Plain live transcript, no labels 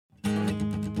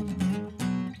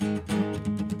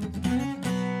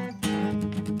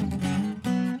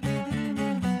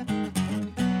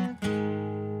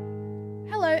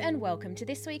and welcome to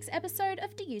this week's episode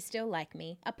of Do You Still Like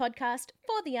Me, a podcast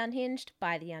for the unhinged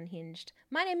by the unhinged.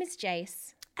 My name is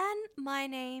Jace. And my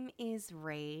name is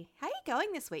Ree. How are you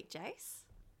going this week, Jace?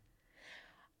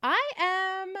 I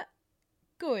am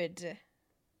good.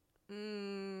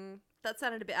 That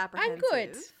sounded a bit apprehensive. I'm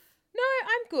good. No,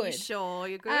 I'm good. You sure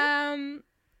you're good?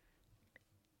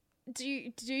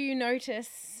 Do you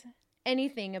notice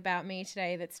anything about me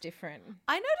today that's different?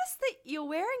 I noticed that you're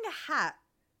wearing a hat.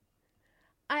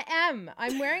 I am.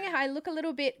 I'm wearing a hat. I look a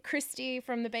little bit Christy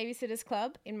from the Babysitters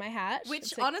Club in my hat.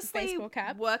 Which it's honestly baseball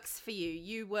cap. works for you.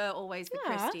 You were always the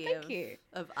Christy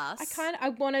of us. I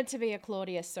wanted to be a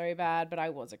Claudia so bad, but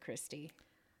I was a Christy.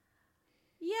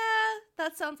 Yeah,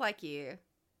 that sounds like you.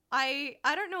 I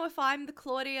don't know if I'm the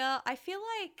Claudia. I feel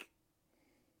like,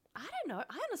 I don't know.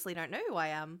 I honestly don't know who I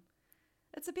am.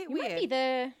 It's a bit You weird. might be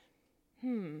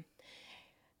the,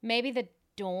 maybe the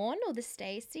Dawn or the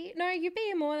Stacy. No, you'd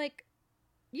be more like,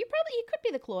 you could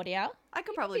be the Claudia. I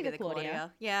could probably be the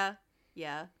Claudia. Yeah.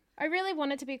 I really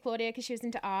wanted to be Claudia because she was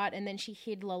into art and then she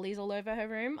hid lollies all over her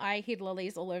room. I hid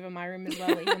lollies all over my room as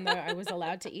well, even though I was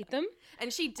allowed to eat them.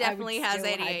 And she definitely has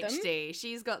ADHD.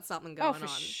 She's got something going on. Oh, for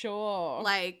sure.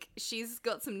 Like, she's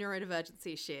got some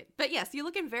neurodivergency shit. But yes, you're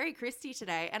looking very Christy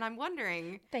today, and I'm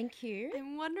wondering... Thank you.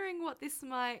 I'm wondering what this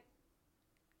might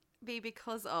be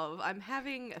because of. I'm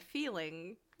having a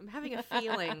feeling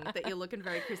that you're looking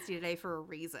very Christy today for a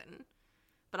reason.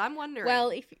 But I'm wondering...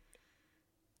 Well,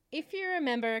 if you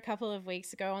remember a couple of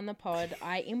weeks ago on the pod,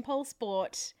 I impulse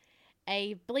bought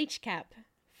a bleach cap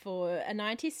for a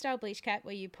 90s style bleach cap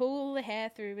where you pull the hair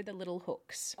through with the little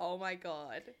hooks. Oh my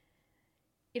God.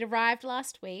 It arrived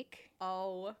last week.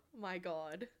 Oh my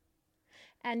God.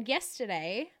 And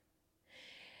yesterday,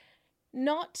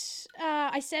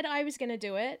 I said I was going to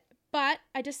do it, but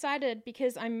I decided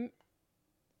because I'm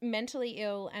mentally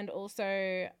ill and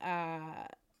also,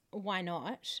 why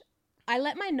not? I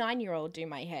let my 9-year-old do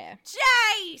my hair.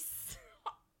 Jace!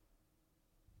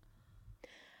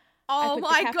 Oh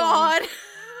my God.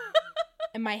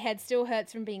 And my head still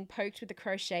hurts from being poked with a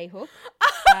crochet hook.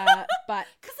 But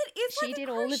because it is she like did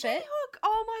a all of crochet it. hook.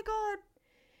 Oh my God.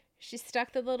 She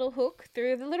stuck the little hook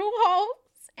through the little holes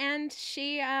and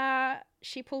she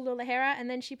pulled all the hair out and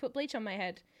then she put bleach on my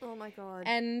head. Oh my God.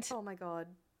 And oh my God.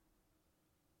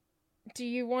 Do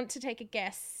you want to take a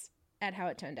guess at how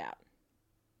it turned out?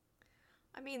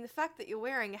 I mean, the fact that you're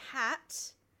wearing a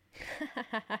hat,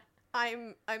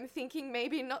 I'm thinking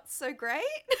maybe not so great.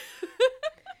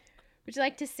 Would you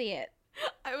like to see it?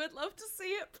 I would love to see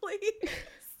it, please.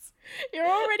 You're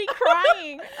already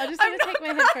crying. I'm just going to take my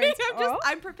headphones off.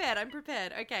 I'm prepared.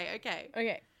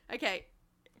 Okay.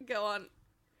 Go on.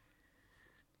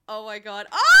 Oh my God.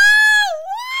 Oh,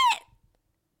 what?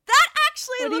 That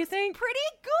actually looks pretty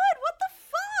good. What the fuck?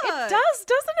 It does,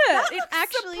 doesn't it? That It looks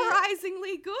actually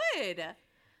surprisingly good.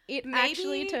 It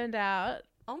actually turned out.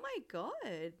 Oh my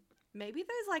God. Maybe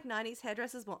those like 90s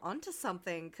hairdressers were onto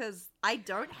something because I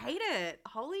don't hate it.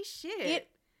 Holy shit.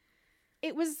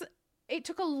 It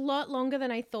took a lot longer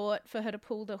than I thought for her to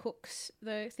pull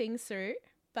the things through,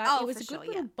 but it was a good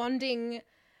little bonding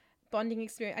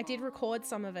experience. I did record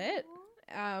some of it.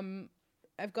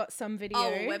 I've got some video.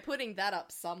 Oh, we're putting that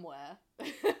up somewhere.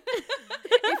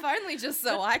 If only just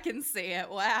so I can see it.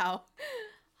 Wow.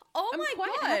 Oh I'm my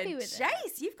quite God, happy with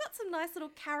Jace, you've got some nice little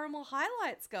caramel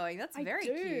highlights going. That's very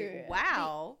cute.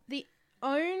 Wow. The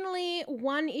only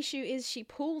one issue is she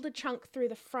pulled a chunk through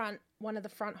one of the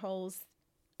front holes.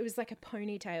 It was like a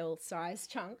ponytail size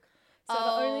chunk. So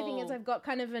the only thing is I've got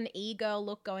kind of an e-girl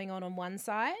look going on one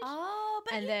side. Oh,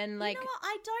 but and then like, you know what?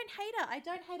 I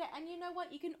don't hate it. And you know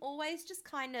what? You can always just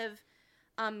kind of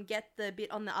get the bit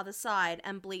on the other side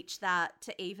and bleach that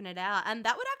to even it out. And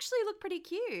that would actually look pretty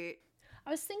cute. I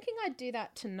was thinking I'd do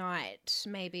that tonight,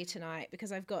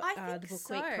 because I've got the Book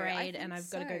Week parade and I've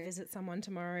got to go visit someone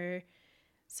tomorrow.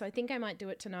 So I think I might do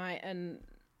it tonight and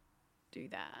do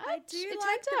that. It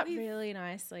turned out really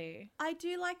nicely. I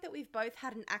do like that we've both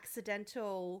had an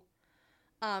accidental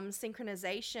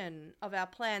synchronization of our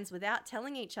plans without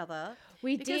telling each other.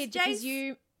 We did, because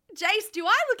you... Jace, do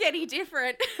I look any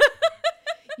different?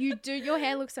 You do. Your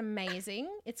hair looks amazing.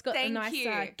 It's got the nice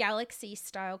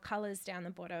galaxy-style colours down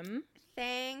the bottom.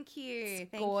 Thank you.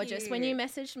 It's gorgeous. When you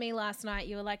messaged me last night,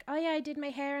 you were like, oh, yeah, I did my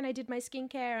hair and I did my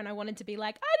skincare. And I wanted to be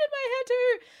like, I did my hair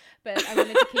too. But I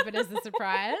wanted to keep it as a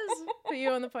surprise for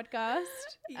you on the podcast.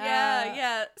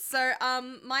 Yeah. So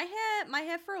my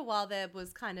hair for a while there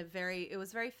was kind of very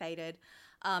faded.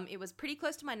 It was pretty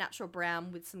close to my natural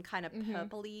brown with some kind of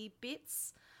purpley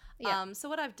bits. Yeah. So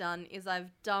what I've done is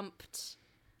I've dumped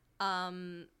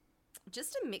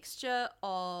just a mixture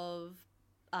of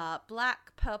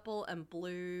black, purple, and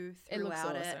blue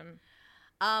throughout it. Looks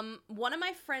awesome. One of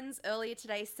my friends earlier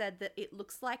today said that it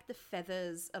looks like the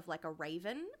feathers of like a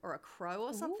raven or a crow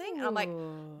or something. And I'm like,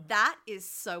 that is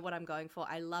so what I'm going for.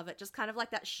 I love it. Just kind of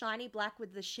like that shiny black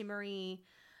with the shimmery,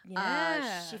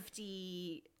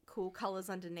 shifty, cool colors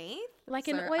underneath. Like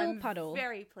an oil puddle.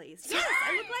 Very pleased. Yes,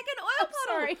 I look like an oil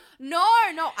puddle. Sorry. No,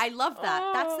 I love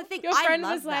that. That's the thing. Your friend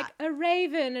was like, a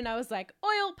raven, and I was like,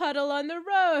 oil puddle on the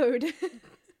road.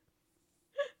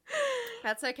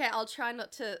 That's okay. I'll try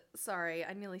not to. Sorry,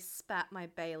 I nearly spat my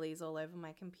Baileys all over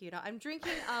my computer. I'm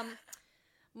drinking.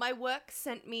 My work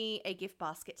sent me a gift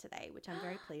basket today, which I'm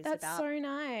very pleased about. That's so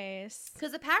nice.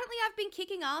 Because apparently I've been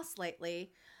kicking ass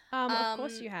lately. Of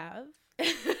course you have.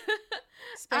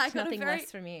 Expect nothing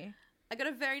less from you. I got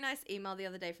a very nice email the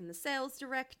other day from the sales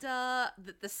director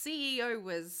that the CEO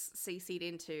was CC'd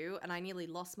into, and I nearly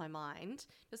lost my mind.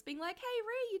 Just being like, hey,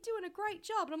 Ree, you're doing a great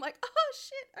job. And I'm like, oh,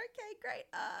 shit, okay, great.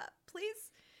 Please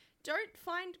don't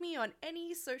find me on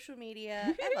any social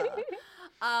media ever.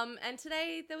 And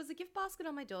today there was a gift basket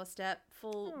on my doorstep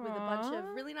full with a bunch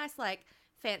of really nice, like,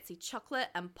 fancy chocolate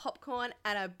and popcorn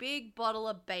and a big bottle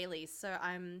of Baileys. So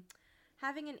I'm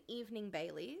having an evening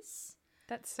Baileys.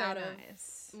 That's so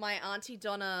nice. My Auntie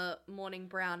Donna morning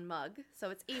brown mug. So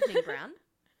it's evening brown.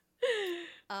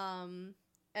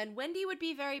 And Wendy would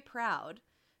be very proud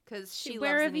because she loves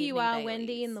wherever you are, Baileys.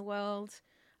 Wendy, in the world.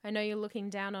 I know you're looking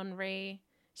down on Ree.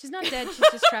 She's not dead. She's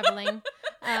just traveling.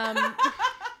 Not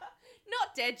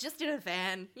dead, just in a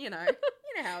van. You know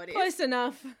how it is. Close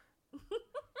enough.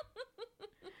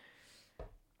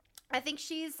 I think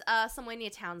she's somewhere near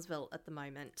Townsville at the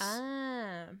moment.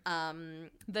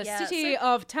 The city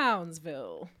of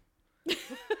Townsville.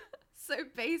 So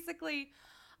basically,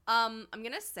 I'm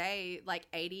going to say like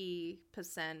 80%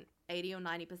 or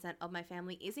 90% of my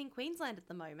family is in Queensland at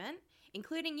the moment,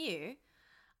 including you.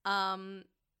 And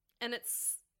it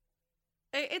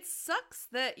sucks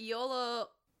that y'all are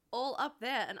all up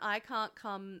there and I can't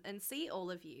come and see all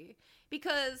of you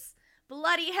because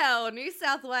bloody hell, New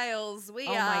South Wales,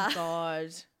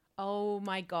 Oh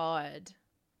my God.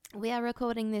 We are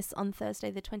recording this on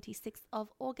Thursday, the 26th of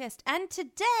August. And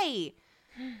today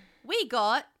we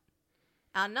got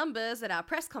our numbers at our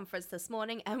press conference this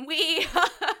morning and we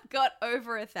got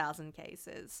over 1,000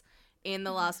 cases in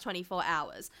the last 24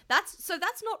 hours. That's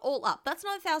not all up. That's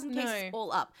not 1,000 cases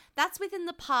all up. That's within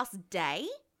the past day.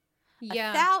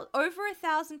 Yeah. Over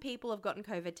 1,000 people have gotten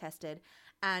COVID tested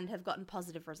and have gotten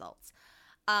positive results.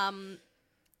 And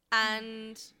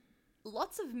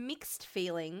lots of mixed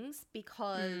feelings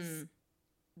because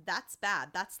that's bad.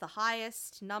 That's the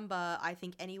highest number I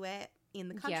think anywhere in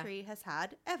the country has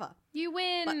had ever. You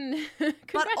win.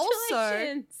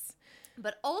 Congratulations.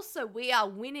 But also we are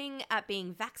winning at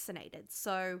being vaccinated.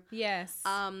 So yes,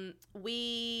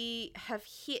 we have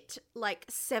hit like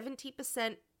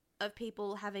 70% of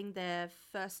people having their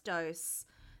first dose.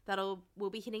 We'll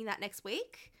be hitting that next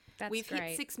week. We've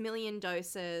hit 6 million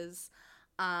doses.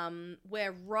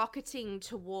 We're rocketing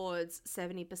towards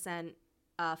 70%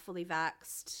 fully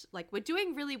vaxxed. Like, we're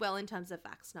doing really well in terms of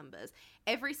vax numbers.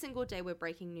 Every single day we're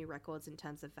breaking new records in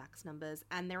terms of vax numbers.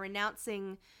 And they're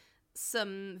announcing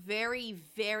some very,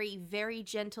 very, very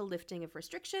gentle lifting of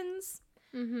restrictions.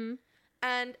 Mm-hmm.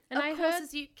 And of I course, heard...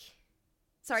 as you...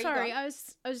 Sorry, I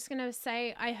was just going to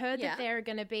say, I heard that there are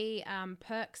going to be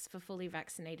perks for fully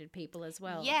vaccinated people as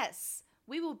well. Yes.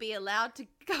 We will be allowed to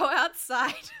go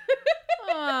outside.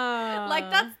 Like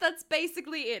that's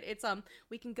basically it. It's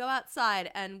we can go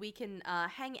outside and we can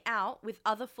hang out with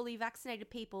other fully vaccinated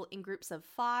people in groups of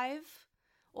 5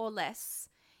 or less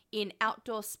in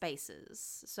outdoor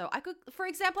spaces. So I could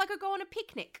go on a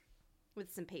picnic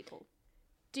with some people.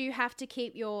 Do you have to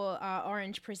keep your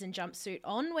orange prison jumpsuit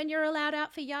on when you're allowed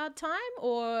out for yard time,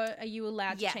 or are you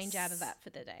allowed to change out of that for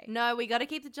the day? No, we got to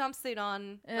keep the jumpsuit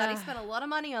on. Bloody spent a lot of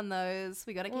money on those.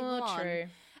 We got to keep them on. True.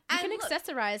 You can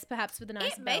accessorize perhaps with a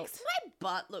nice belt. It makes my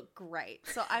butt look great,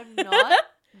 so I'm not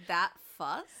that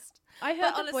fussed. I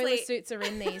heard the boiler suits are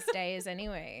in these days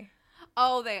anyway.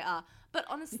 Oh, they are. But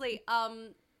honestly,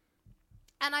 and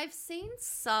I've seen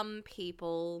some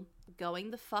people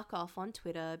going the fuck off on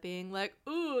Twitter being like,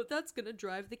 oh, that's going to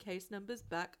drive the case numbers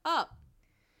back up.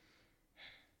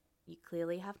 You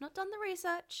clearly have not done the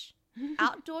research.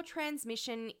 Outdoor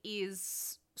transmission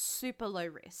is super low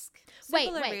risk.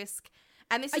 Super low risk.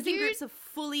 And this is in groups of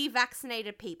fully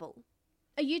vaccinated people.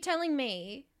 Are you telling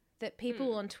me that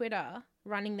people on Twitter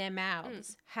running their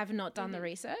mouths have not done the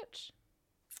research?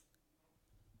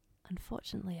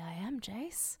 Unfortunately, I am,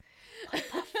 Jace. What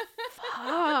the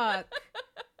fuck?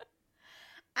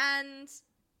 And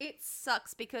it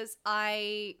sucks because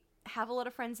I have a lot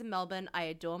of friends in Melbourne. I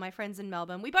adore my friends in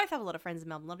Melbourne. We both have a lot of friends in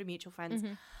Melbourne, a lot of mutual friends.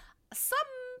 Mm-hmm. Some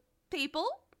people,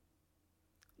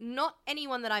 not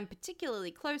anyone that I'm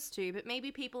particularly close to, but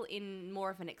maybe people in more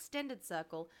of an extended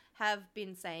circle, have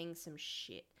been saying some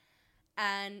shit.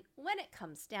 And when it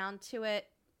comes down to it,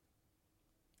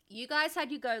 you guys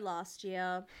had your go last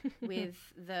year with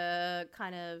the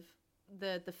kind of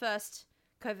the first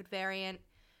COVID variant.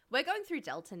 We're going through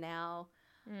Delta now.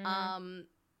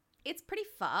 It's pretty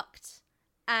fucked,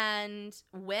 and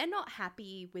we're not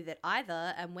happy with it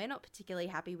either, and we're not particularly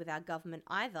happy with our government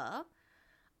either.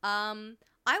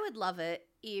 I would love it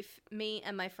if me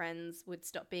and my friends would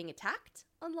stop being attacked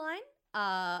online.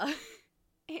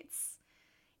 It's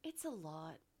a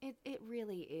lot. It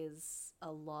really is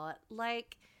a lot.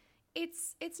 Like,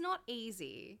 it's not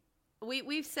easy.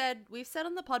 We've said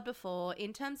on the pod before,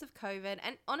 in terms of COVID,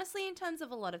 and honestly in terms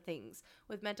of a lot of things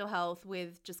with mental health,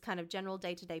 with just kind of general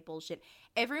day-to-day bullshit,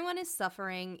 everyone is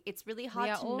suffering. It's really hard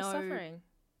we are to all know. Suffering.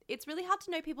 It's really hard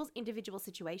to know people's individual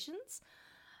situations.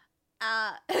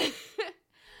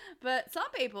 But some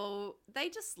people, they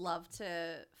just love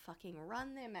to fucking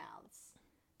run their mouths.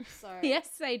 So Yes,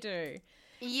 they do.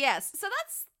 Yes. So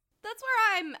that's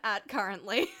where I'm at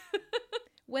currently.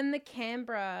 When the ACT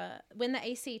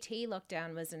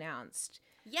lockdown was announced,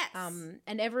 yes,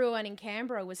 and everyone in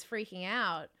Canberra was freaking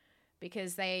out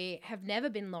because they have never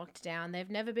been locked down. They've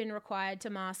never been required to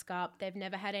mask up. They've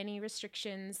never had any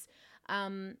restrictions.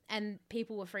 And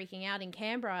people were freaking out in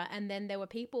Canberra. And then there were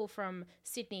people from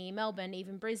Sydney, Melbourne,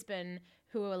 even Brisbane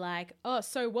who were like, oh,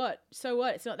 so what? So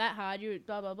what? It's not that hard. You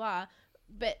blah, blah, blah.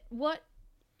 But what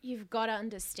you've got to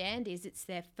understand is it's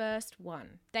their first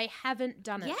one. They haven't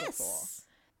done it before.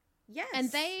 Yes.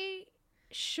 And they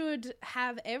should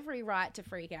have every right to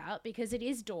freak out because it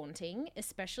is daunting,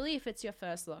 especially if it's your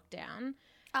first lockdown.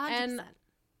 100%.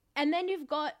 And then you've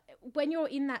got, when you're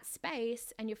in that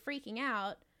space and you're freaking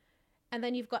out, and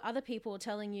then you've got other people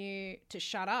telling you to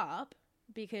shut up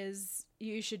because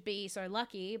you should be so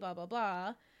lucky, blah, blah,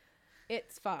 blah.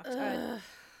 It's fucked.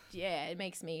 Yeah, it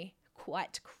makes me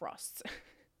quite cross.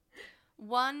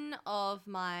 One of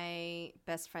my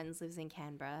best friends lives in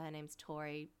Canberra. Her name's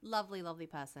Tori. Lovely, lovely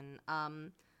person. I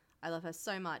love her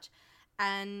so much.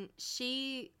 And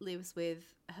she lives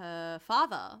with her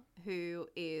father, who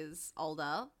is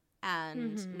older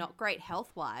and not great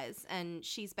health-wise, and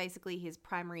she's basically his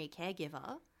primary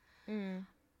caregiver.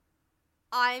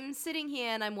 I'm sitting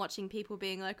here and I'm watching people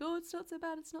being like, oh, it's not so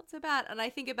bad, it's not so bad. And I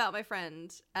think about my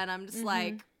friend and I'm just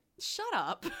like, shut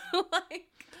up.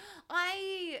 Like,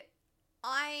 I'm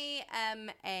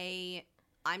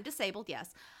disabled,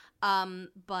 yes.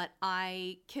 But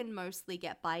I can mostly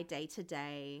get by day to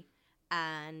day,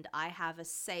 and I have a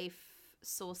safe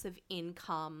source of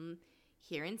income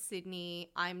here in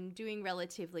Sydney. I'm doing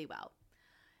relatively well.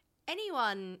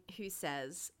 Anyone who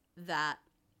says that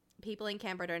people in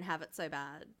Canberra don't have it so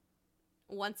bad,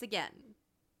 once again,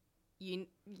 you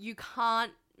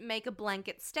can't make a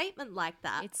blanket statement like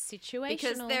that. It's situational.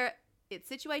 Because it's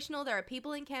situational. There are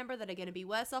people in Canberra that are going to be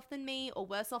worse off than me or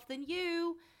worse off than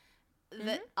you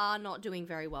that are not doing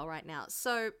very well right now.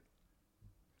 So,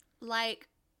 like,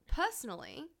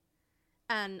 personally,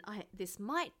 and this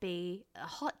might be a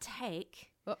hot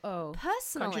take. Uh-oh.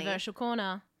 Personally, controversial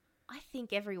corner. I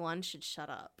think everyone should shut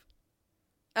up.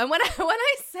 And when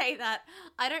I say that,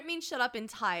 I don't mean shut up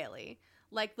entirely.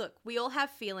 Like, look, we all have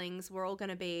feelings. We're all going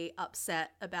to be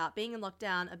upset about being in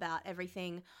lockdown, about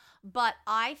everything. But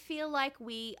I feel like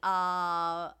we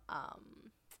are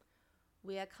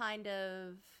kind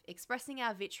of expressing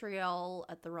our vitriol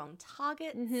at the wrong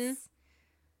targets.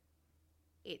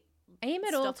 Aim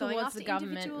it all towards the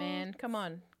government, man. Come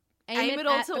on. Aim it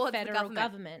all towards the federal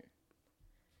government.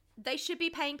 They should be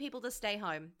paying people to stay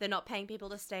home. They're not paying people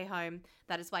to stay home.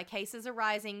 That is why cases are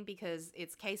rising, because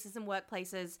it's cases in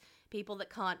workplaces, people that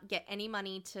can't get any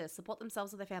money to support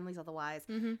themselves or their families otherwise,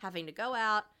 having to go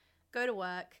out, go to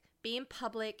work, be in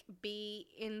public, be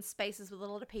in spaces with a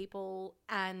lot of people,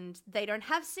 and they don't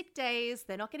have sick days.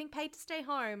 They're not getting paid to stay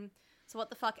home. So what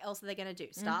the fuck else are they going to do?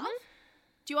 Starve?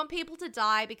 Do you want people to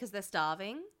die because they're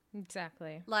starving?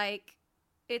 Exactly. Like,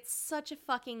 it's such a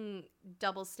fucking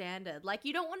double standard. Like,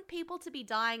 you don't want people to be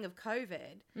dying of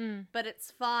COVID, but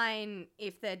it's fine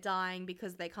if they're dying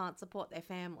because they can't support their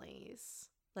families.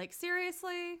 Like,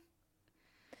 seriously?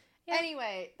 Yeah.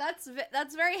 Anyway, that's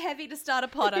very heavy to start a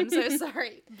pod. I'm so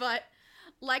sorry. But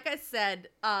like I said,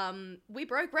 we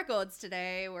broke records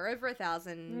today. We're over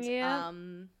 1,000. Yeah.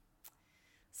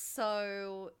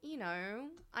 So, you know,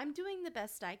 I'm doing the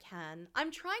best I can.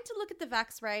 I'm trying to look at the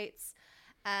vax rates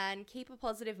and keep a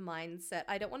positive mindset.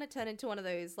 I don't want to turn into one of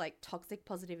those, like, toxic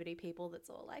positivity people that's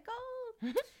all like, oh,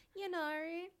 you know,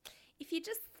 if you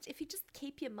just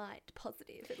keep your mind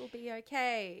positive, it'll be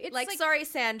okay. It's like, sorry,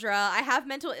 Sandra, I have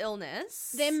mental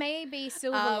illness. There may be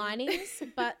silver linings,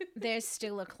 but there's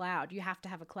still a cloud. You have to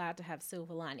have a cloud to have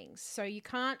silver linings. So you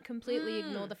can't completely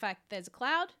ignore the fact there's a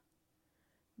cloud.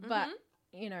 But,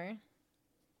 you know,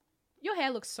 your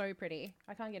hair looks so pretty.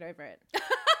 I can't get over it.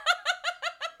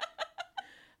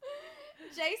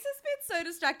 Jace has been so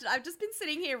distracted. I've just been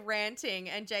sitting here ranting,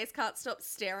 and Jace can't stop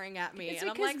staring at me. It's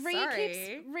and because I'm like,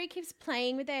 sorry. Ree keeps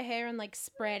playing with her hair and like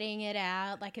spreading it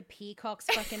out like a peacock's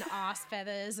fucking ass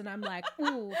feathers, and I'm like,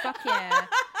 ooh, fuck yeah.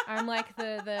 I'm like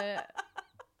the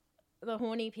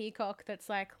horny peacock that's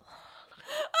like,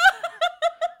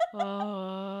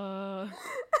 oh,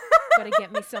 gotta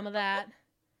get me some of that.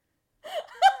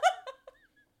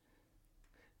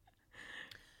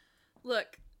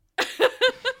 Look.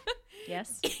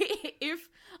 Yes. If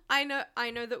I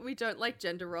know that we don't like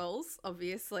gender roles,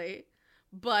 obviously,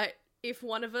 but if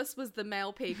one of us was the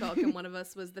male peacock and one of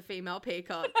us was the female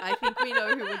peacock, I think we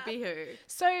know who would be who.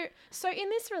 So in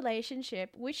this relationship,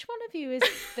 which one of you is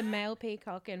the male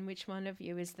peacock and which one of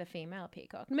you is the female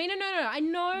peacock? I mean, no. I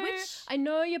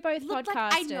know you're both podcasters,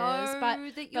 I know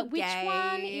but that you're which gay,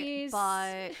 one is?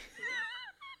 But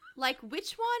like,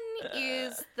 which one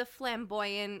is the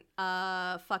flamboyant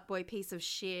fuckboy piece of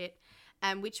shit?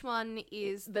 And which one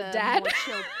is the dad? more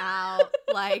chilled out,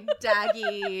 like,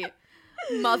 daggy,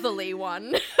 motherly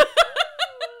one?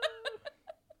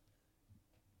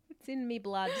 It's in me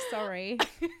blood. Sorry.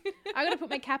 I gotta put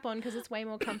my cap on because it's way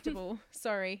more comfortable.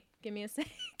 Sorry. Give me a sec.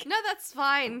 No, that's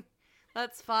fine.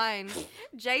 That's fine.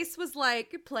 Jace was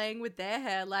like playing with their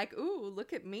hair, like, ooh,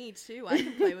 look at me too. I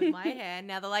can play with my hair.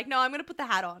 Now they're like, no, I'm gonna put the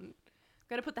hat on.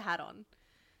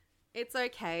 It's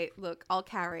okay. Look, I'll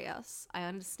carry us. I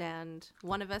understand.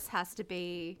 One of us has to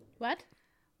be... What?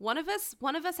 One of us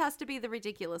has to be the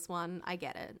ridiculous one. I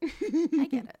get it.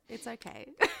 It's okay.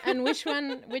 And which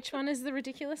one is the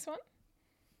ridiculous one?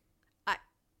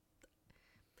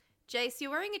 Jace,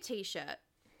 you're wearing a t-shirt.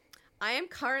 I am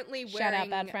currently wearing... Shout out,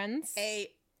 bad friends. I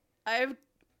am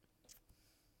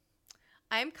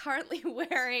currently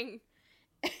wearing...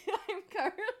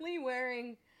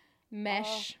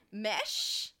 Mesh.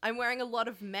 Mesh. I'm wearing a lot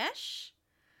of mesh.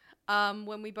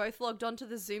 When we both logged onto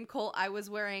the Zoom call, I was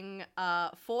wearing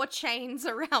 4 chains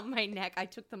around my neck. I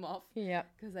took them off. Yeah.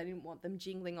 Because I didn't want them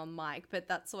jingling on mic, but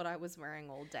that's what I was wearing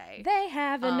all day. They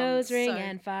have a nose ring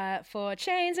and 4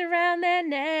 chains around their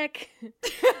neck.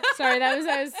 Sorry, that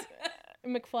was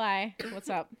McFly. What's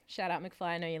up? Shout out McFly.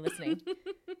 I know you're listening.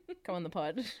 Come on the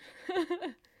pod.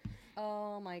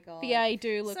 Oh my god. But yeah, I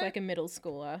do look like a middle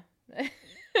schooler.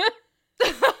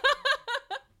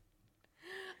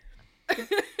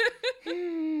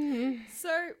 So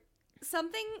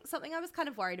something I was kind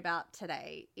of worried about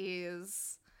today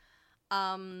is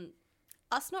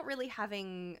us not really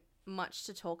having much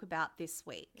to talk about this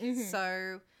week. Mm-hmm.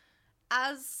 So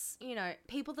as you know,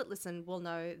 people that listen will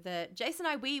know that Jason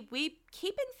and I we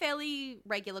keep in fairly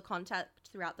regular contact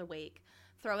throughout the week,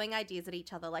 throwing ideas at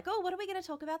each other like, oh, what are we going to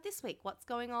talk about this week? What's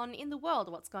going on in the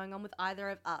world? What's going on with either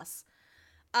of us?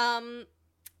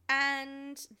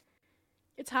 And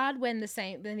it's hard when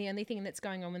the only thing that's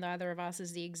going on with either of us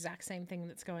is the exact same thing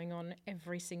that's going on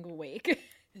every single week.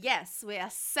 Yes, we are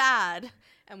sad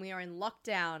and we are in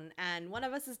lockdown and one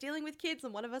of us is dealing with kids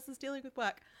and one of us is dealing with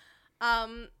work.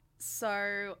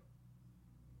 So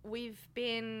we've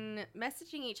been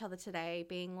messaging each other today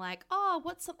being like, oh,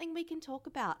 what's something we can talk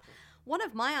about? One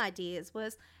of my ideas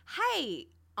was, hey,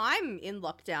 I'm in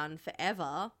lockdown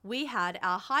forever. We had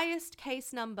our highest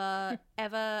case number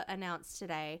ever announced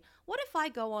today. What if I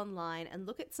go online and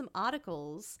look at some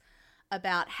articles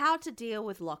about how to deal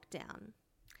with lockdown?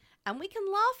 And we can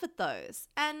laugh at those.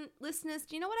 And listeners,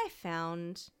 do you know what I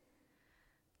found?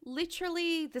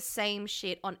 Literally the same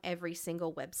shit on every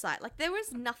single website. Like, there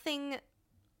was nothing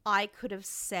I could have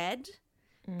said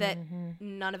that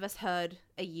none of us heard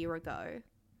a year ago.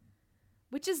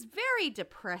 Which is very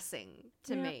depressing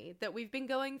to me that we've been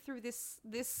going through this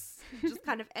just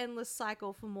kind of endless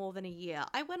cycle for more than a year.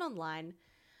 I went online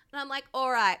and I'm like, all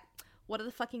right, what are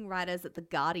the fucking writers at The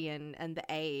Guardian and The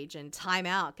Age and Time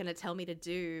Out going to tell me to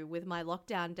do with my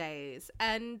lockdown days?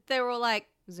 And they were all like,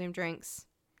 Zoom drinks,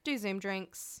 do Zoom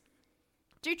drinks,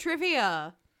 do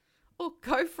trivia, or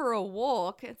go for a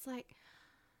walk. It's like,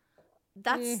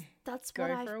 that's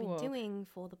what I've been doing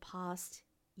for the past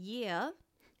year.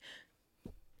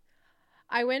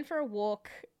 I went for a walk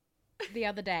the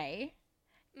other day,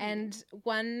 and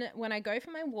when I go for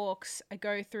my walks, I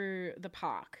go through the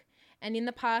park. And in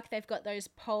the park, they've got those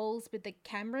poles with the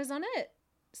cameras on it,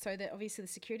 so that obviously the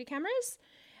security cameras.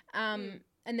 And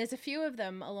there's a few of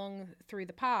them along through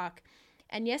the park.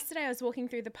 And yesterday I was walking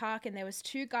through the park and there was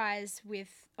two guys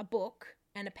with a book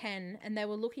and a pen, and they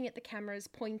were looking at the cameras,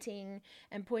 pointing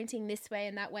this way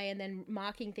and that way, and then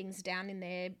marking things down in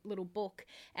their little book.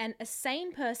 And a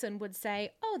sane person would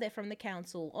say, oh, they're from the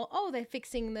council, or oh, they're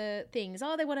fixing the things,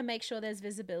 oh, they want to make sure there's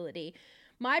visibility.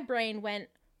 My brain went,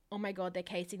 oh my God, they're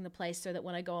casing the place so that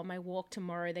when I go on my walk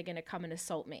tomorrow, they're going to come and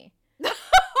assault me.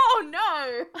 Oh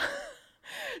no.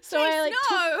 So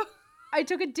I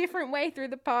took a different way through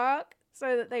the park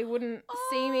so that they wouldn't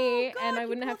see me, God, and I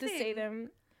wouldn't have to see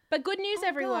them. But good news,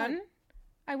 everyone. God.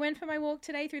 I went for my walk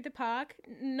today through the park.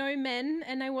 No men,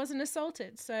 and I wasn't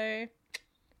assaulted. So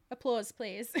applause,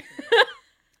 please.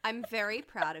 I'm very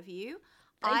proud of you.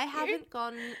 Thank I you. haven't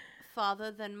gone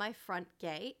farther than my front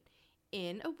gate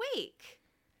in a week.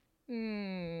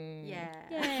 Yeah.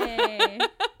 Yay.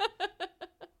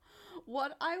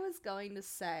 What I was going to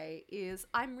say is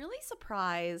I'm really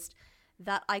surprised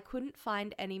that I couldn't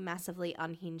find any massively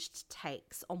unhinged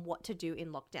takes on what to do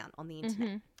in lockdown on the internet.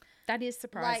 Mm-hmm. That is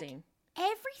surprising. Like,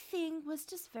 everything was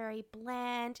just very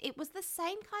bland. It was the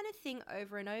same kind of thing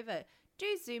over and over.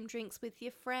 Do Zoom drinks with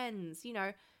your friends, you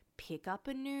know, pick up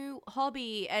a new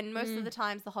hobby. And most of the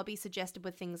times the hobby suggested were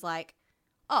things like,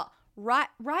 oh, write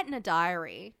in a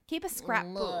diary, keep a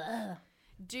scrapbook,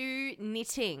 do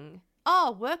knitting,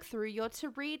 oh, work through your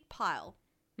to-read pile.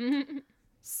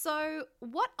 So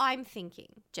what I'm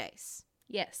thinking, Jace.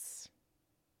 Yes.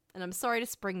 And I'm sorry to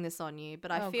spring this on you,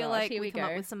 but I feel gosh, like here we come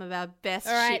up with some of our best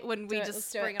right, shit when we just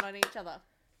spring it on each other.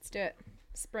 Let's do it.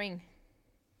 Spring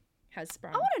has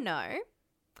sprung. I want to know,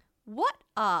 what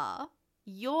are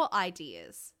your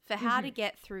ideas for how to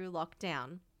get through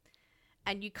lockdown?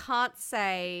 And you can't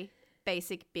say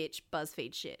basic bitch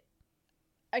BuzzFeed shit.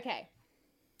 Okay.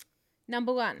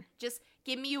 Number one. Just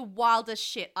give me your wildest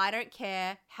shit. I don't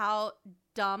care how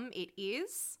dumb it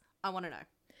is. I want to know.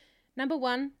 Number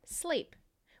one, sleep.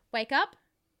 Wake up.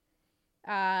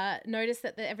 Notice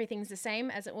that everything's the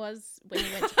same as it was when you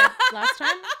went to bed last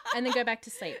time, and then go back to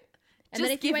sleep. And just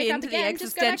then if give you wake in up to again, the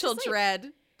existential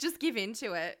dread. Just give in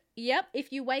to it. Yep.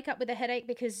 If you wake up with a headache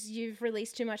because you've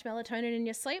released too much melatonin in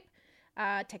your sleep,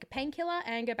 take a painkiller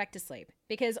and go back to sleep.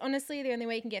 Because honestly, the only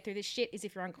way you can get through this shit is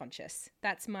if you're unconscious.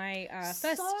 That's my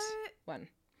first one.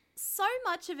 So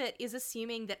much of it is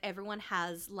assuming that everyone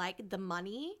has like the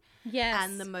money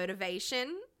and the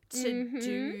motivation to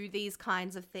do these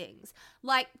kinds of things.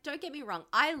 Like, don't get me wrong,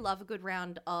 I love a good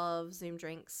round of Zoom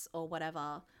drinks or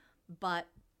whatever, but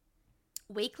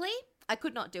weekly, I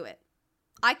could not do it.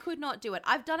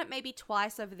 I've done it maybe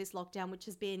twice over this lockdown, which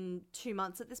has been 2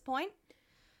 months at this point.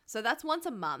 So that's once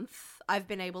a month. I've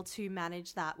been able to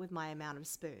manage that with my amount of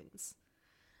spoons.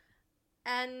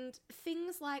 And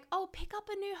things like, oh, pick up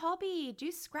a new hobby,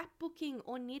 do scrapbooking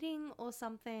or knitting or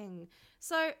something.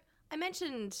 So I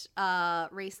mentioned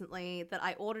recently that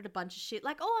I ordered a bunch of shit.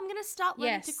 Like, oh, I'm going to start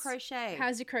learning to crochet.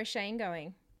 How's your crocheting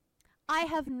going? I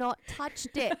have not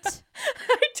touched it.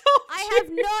 I have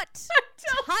not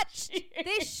touched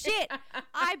this shit.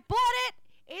 I bought it.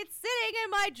 It's sitting in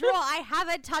my drawer. I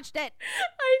haven't touched it.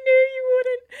 I knew you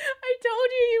wouldn't. I told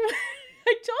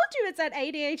you it's that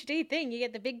ADHD thing. You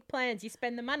get the big plans, you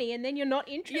spend the money, and then you're not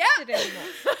interested anymore.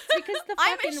 It's because the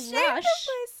fucking rush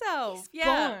myself. is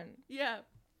gone. Yeah.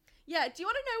 Yeah. Do you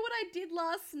want to know what I did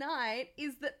last night?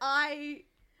 Is that I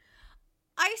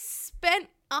spent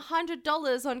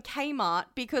 $100 on Kmart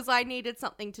because I needed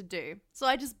something to do. So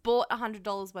I just bought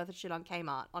 $100 worth of shit on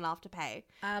Kmart on Afterpay.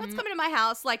 That's coming to my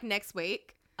house like next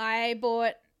week. I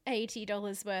bought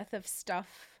 $80 worth of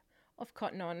stuff off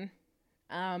Cotton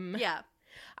On. Yeah.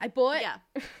 I bought... Yeah.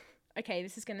 Okay,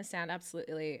 this is going to sound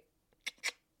absolutely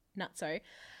nutso,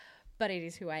 but it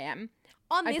is who I am.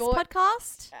 On this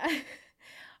podcast?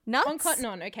 Nuts? On Cotton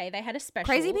On, okay. They had a special.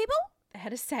 Crazy people? They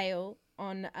had a sale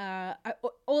on...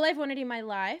 all I've wanted in my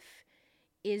life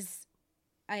is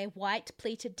a white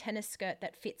pleated tennis skirt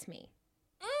that fits me.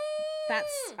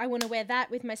 I want to wear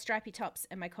that with my stripy tops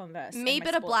and my Converse. Me,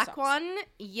 but a black one.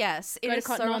 Yes, it is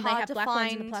so hard to find. They have black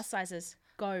ones in the plus sizes.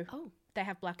 Go. Oh, they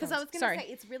have black ones. Because I was going to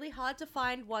say it's really hard to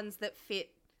find ones that fit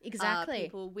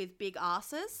people with big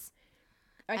asses.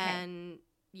 Okay. And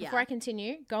yeah. Before I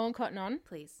continue, go on Cotton On.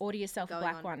 Please. Order yourself a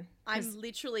black one. I'm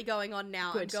literally going on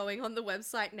now. Good. I'm going on the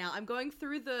website now. I'm going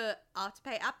through the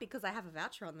Afterpay app because I have a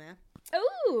voucher on there.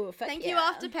 Ooh, thank you,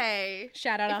 Afterpay.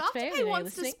 Shout out Afterpay. If Afterpay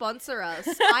wants to sponsor us,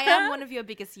 I am one of your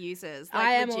biggest users. Like,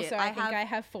 I am legit. also. I think I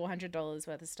have $400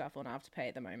 worth of stuff on Afterpay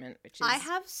at the moment, which is I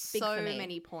have so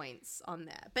many points on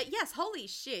there. But yes, holy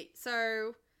shit.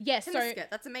 So yes, skirt,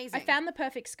 that's amazing. I found the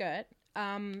perfect skirt.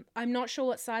 I'm not sure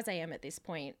what size I am at this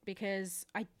point because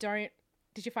I don't.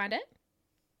 Did you find it?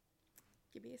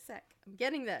 Give me a sec. I'm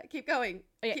getting there. Keep going.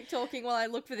 Okay. Keep talking while I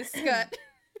look for this skirt.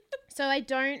 So I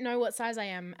don't know what size I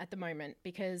am at the moment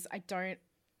because I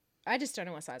just don't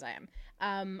know what size I am.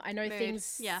 I know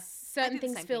things, certain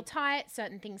things feel tight,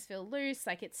 certain things feel loose.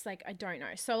 Like, it's like, I don't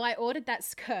know. So I ordered that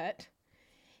skirt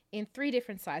in 3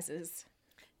 different sizes.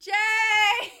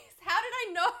 Jace, how did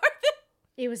I know that?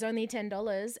 It was only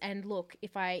 $10. And look,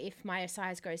 if my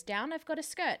size goes down, I've got a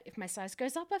skirt. If my size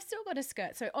goes up, I've still got a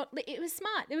skirt. So it was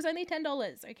smart. It was only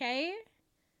 $10. Okay.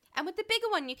 And with the bigger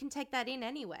one, you can take that in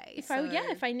anyway.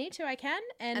 If I need to, I can.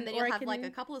 And then you'll have like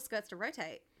a couple of skirts to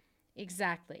rotate.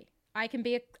 Exactly. I can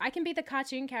be the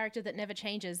cartoon character that never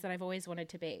changes that I've always wanted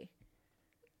to be.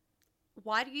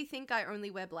 Why do you think I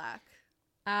only wear black?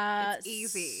 It's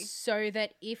easy. So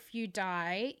that if you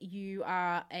die, you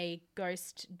are a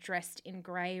ghost dressed in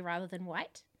grey rather than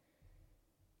white.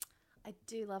 I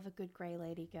do love a good grey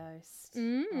lady ghost.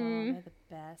 Mm. Oh, they're the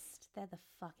best. They're the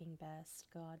fucking best.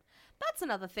 God. That's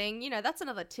another thing. You know, that's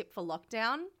another tip for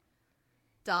lockdown.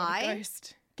 Die. Get a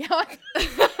ghost. God.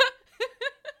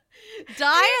 Die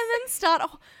and then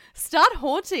start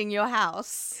haunting your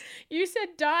house. You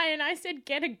said die and I said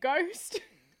get a ghost.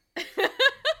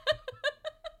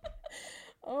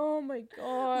 Oh my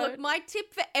God. Look, my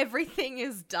tip for everything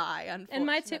is die, unfortunately. And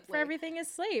my tip for everything is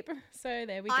sleep. So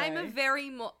there we go.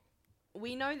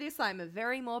 We know this, I'm a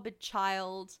very morbid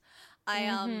child.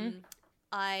 I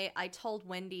told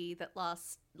Wendy that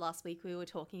last week we were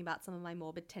talking about some of my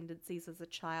morbid tendencies as a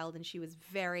child, and she was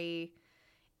very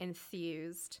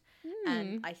enthused.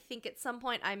 And I think at some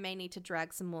point I may need to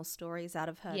drag some more stories out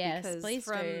of her. Yes, because please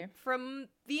do. From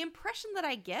the impression that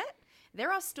I get,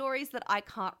 there are stories that I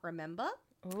can't remember.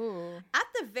 Ooh. At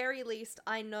the very least,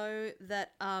 I know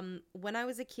that when I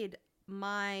was a kid,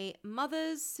 my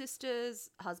mother's sister's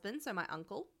husband, so my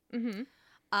uncle,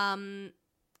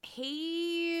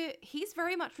 he's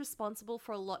very much responsible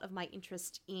for a lot of my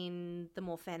interest in the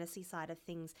more fantasy side of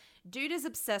things. Dude is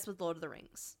obsessed with Lord of the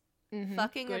Rings.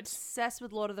 Fucking obsessed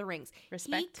with Lord of the Rings.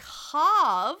 Respect. He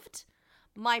carved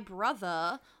my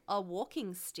brother a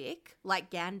walking stick like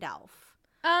Gandalf.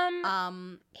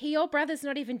 Your brother's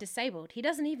not even disabled. He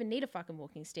doesn't even need a fucking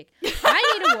walking stick.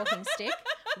 I need a walking stick.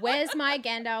 Where's my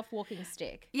Gandalf walking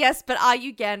stick? Yes, but are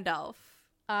you Gandalf?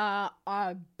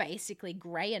 Basically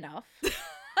grey enough.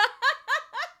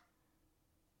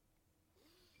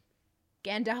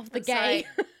 Gandalf the gay.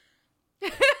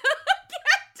 Gandalf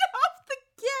the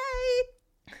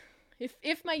gay.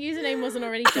 If my username wasn't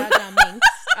already Jar Jar Minx,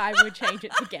 I would change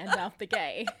it to Gandalf the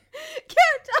gay.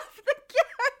 Gandalf the gay.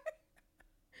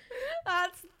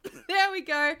 There we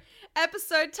go.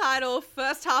 Episode title,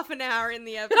 first half an hour in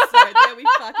the episode. There we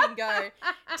fucking go.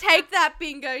 Take that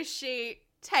bingo sheet.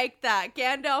 Take that.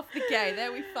 Gandalf the gay.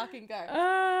 There we fucking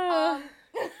go.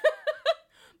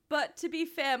 But to be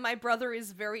fair, my brother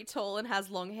is very tall and has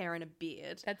long hair and a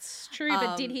beard. That's true,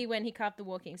 but did he when he carved the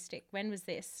walking stick? When was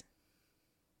this?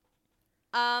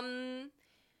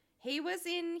 He was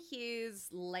in his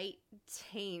late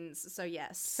teens, so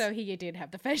yes. So he did have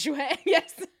the facial hair,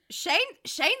 yes.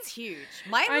 Shane's huge.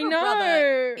 My little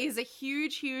brother is a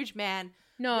huge, huge man.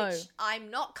 No. Which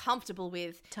I'm not comfortable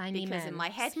with. Tiny because man. in my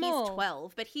head Small. he's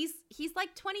 12. But he's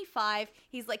like 25.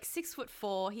 He's like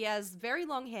 6'4". He has very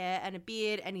long hair and a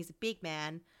beard and he's a big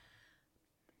man.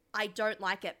 I don't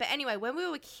like it. But anyway, when we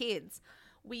were kids,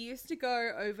 we used to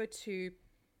go over to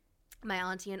my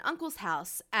auntie and uncle's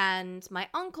house, and my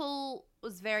uncle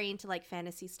was very into like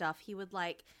fantasy stuff. He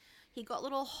got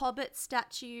little hobbit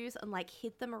statues and like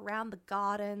hid them around the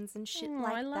gardens and shit like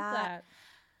that. I love that.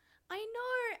 I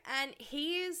know, and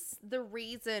he is the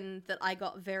reason that I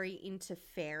got very into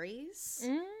fairies.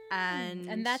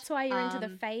 And that's why you're into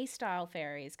the Fae style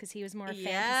fairies, because he was more a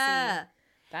fantasy.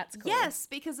 That's cool. Yes,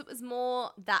 because it was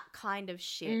more that kind of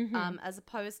shit, as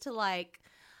opposed to like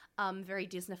very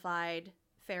Disneyfied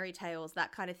fairy tales,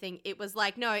 that kind of thing. It was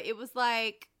like, no,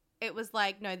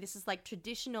 this is like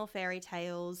traditional fairy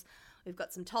tales. We've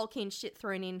got some Tolkien shit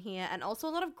thrown in here, and also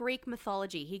a lot of Greek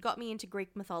mythology. He got me into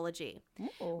Greek mythology,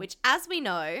 which, as we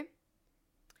know,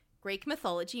 Greek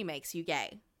mythology makes you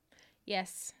gay.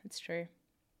 Yes, it's true.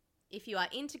 If you are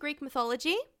into Greek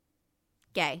mythology,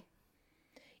 gay.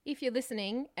 If you're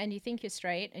listening and you think you're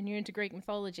straight and you're into Greek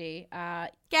mythology,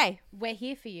 gay. We're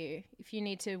here for you if you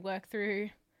need to work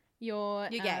through your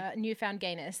newfound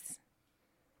gayness.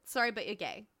 Sorry, but you're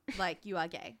gay. Like, you are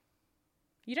gay.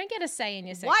 You don't get a say in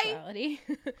your sexuality.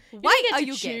 Why you are get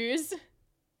you to choose?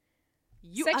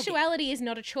 Sexuality is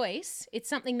not a choice. It's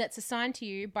something that's assigned to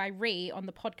you by Ree on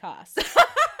the podcast.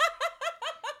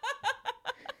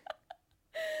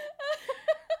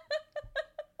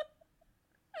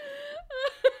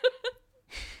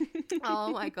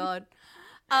 Oh my God.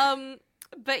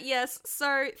 But yes,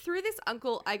 so through this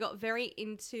uncle, I got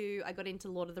into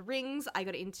Lord of the Rings. I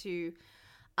got into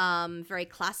very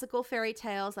classical fairy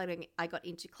tales. I got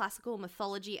into classical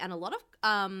mythology and a lot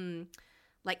of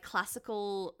like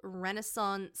classical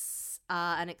Renaissance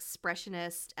and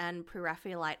Expressionist and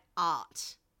Pre-Raphaelite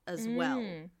art as well.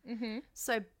 Mm-hmm.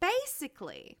 So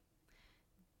basically,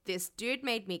 this dude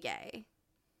made me gay.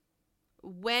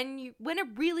 When it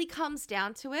really comes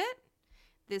down to it,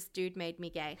 this dude made me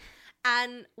gay.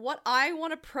 And what I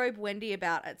want to probe Wendy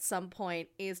about at some point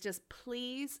is just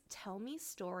please tell me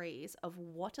stories of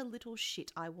what a little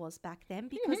shit I was back then,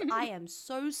 because I am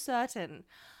so certain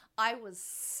I was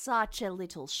such a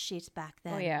little shit back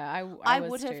then. Oh yeah, I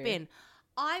was would have too. been.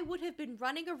 I would have been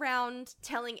running around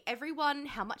telling everyone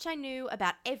how much I knew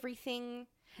about everything.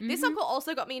 Mm-hmm. This uncle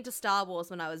also got me into Star Wars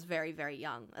when I was very, very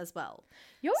young as well.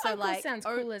 Your uncle sounds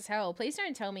cool as hell. Please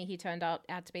don't tell me he turned out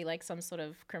to be like some sort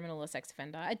of criminal or sex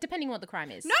offender, depending on what the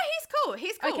crime is. No, he's cool.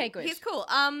 He's cool. Okay, good. He's cool.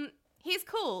 He's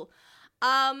cool.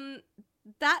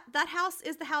 That house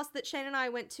is the house that Shane and I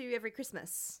went to every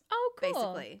Christmas. Oh, cool.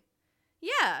 Basically.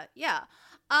 Yeah.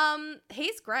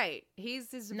 He's great.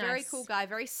 He's a very cool guy,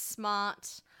 very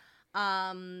smart.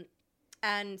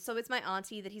 And so it's my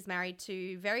auntie that he's married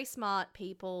to. Very smart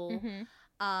people.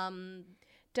 Mm-hmm.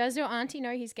 Does your auntie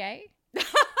know he's gay?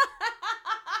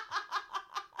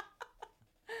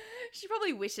 She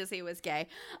probably wishes he was gay.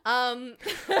 But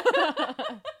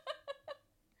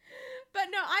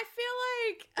no, I feel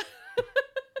like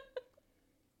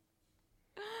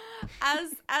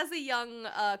as a young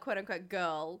quote unquote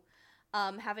girl,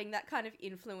 having that kind of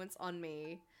influence on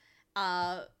me,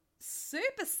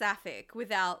 super sapphic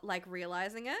without like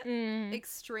realizing it.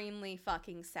 Extremely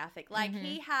fucking sapphic. Like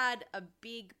he had a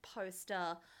big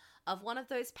poster of one of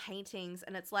those paintings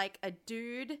and it's like a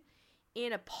dude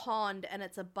in a pond and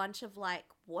it's a bunch of like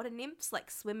water nymphs like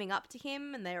swimming up to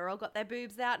him and they're all got their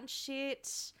boobs out and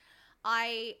shit.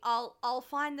 I'll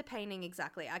find the painting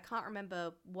exactly. I can't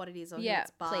remember what it is or who it's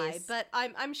by, please. but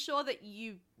I'm sure that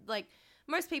you like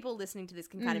most people listening to this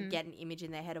can kind of get an image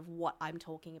in their head of what I'm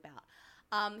talking about.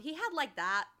 He had like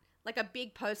that, like a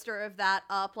big poster of that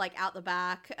up like out the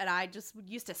back, and I just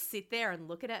used to sit there and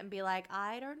look at it and be like,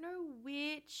 I don't know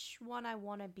which one I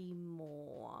want to be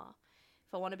more.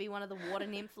 If I want to be one of the water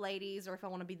nymph ladies or if I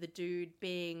want to be the dude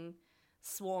being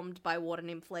swarmed by water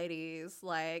nymph ladies,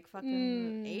 like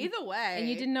fucking either way. And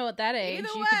you didn't know at that age Either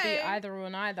you way. could be either or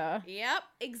neither. Yep,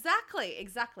 exactly.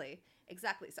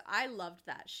 So I loved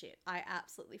that shit. I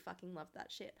absolutely fucking loved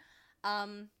that shit.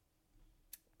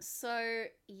 So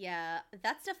yeah,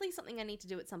 that's definitely something I need to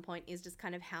do at some point, is just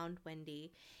kind of hound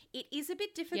Wendy. It is a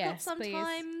bit difficult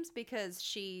sometimes because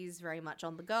she's very much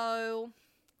on the go,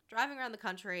 driving around the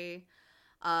country,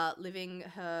 living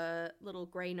her little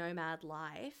grey nomad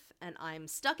life, and I'm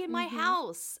stuck in my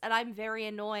house and I'm very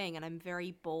annoying and I'm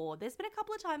very bored. There's been a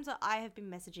couple of times that I have been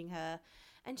messaging her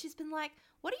and she's been like,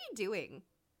 what are you doing?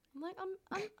 I'm like,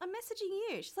 I'm messaging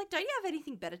you. She's like, don't you have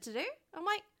anything better to do? I'm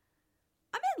like,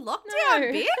 I'm in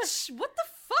lockdown, bitch. What the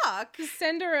fuck? Just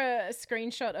send her a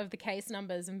screenshot of the case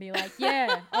numbers and be like,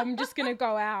 yeah, I'm just going to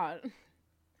go out.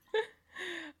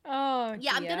 Oh,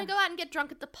 yeah, dear. I'm going to go out and get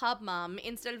drunk at the pub, Mum,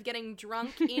 instead of getting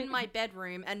drunk in my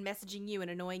bedroom and messaging you and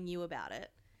annoying you about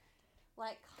it.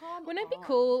 Like, come Wouldn't it be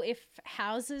cool if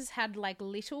houses had like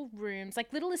little rooms,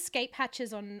 like little escape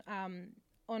hatches on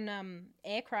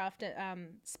aircraft,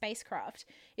 spacecraft?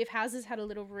 If houses had a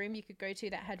little room you could go to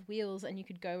that had wheels and you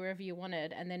could go wherever you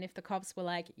wanted, and then if the cops were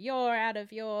like, you're out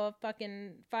of your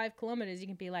fucking 5 kilometers, you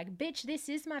can be like, bitch, this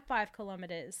is my 5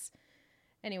 kilometers.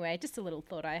 Anyway, just a little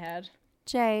thought I had.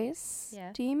 Jace,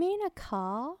 Yeah. do you mean a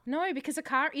car? No, because a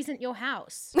car isn't your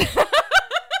house.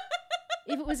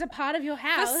 If it was a part of your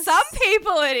house. For some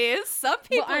people it is. Some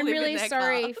people I'm live really in their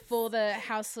sorry cars. for the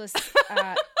houseless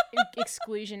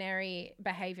exclusionary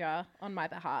behavior on my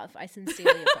behalf. I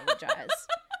sincerely apologize.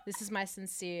 This is my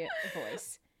sincere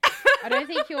voice. I don't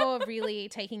think you're really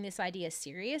taking this idea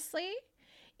seriously.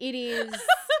 It is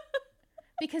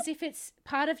because if it's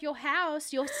part of your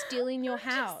house, you're still in your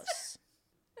house.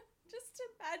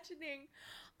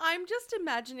 I'm just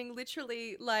imagining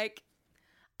literally like,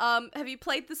 have you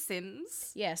played The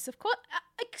Sims? Yes, of course.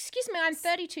 Excuse me, I'm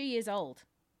 32 years old.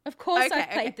 Of course I've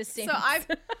played The Sims. So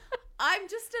I'm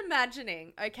just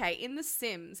imagining, okay, in The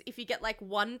Sims, if you get like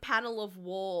one panel of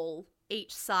wall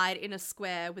each side in a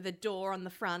square with a door on the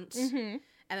front and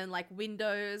then like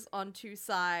windows on 2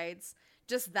 sides,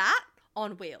 just that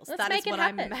on wheels. That is what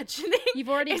I'm imagining. You've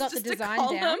already got the design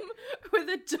down. With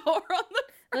a door on the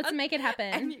front. Let's make it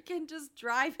happen. And you can just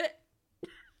drive it.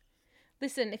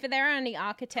 Listen, if there are any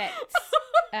architects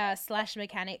 /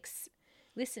 mechanics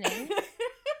listening,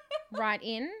 write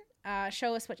in,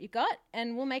 show us what you got,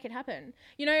 and we'll make it happen.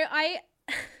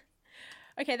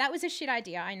 Okay, that was a shit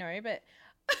idea, I know, but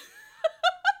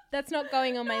that's not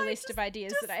going on my list of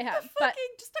ideas that I have.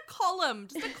 Just a column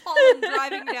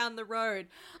driving down the road.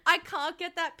 I can't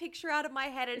get that picture out of my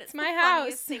head, and it's my the house.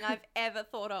 Funniest thing I've ever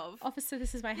thought of. Officer,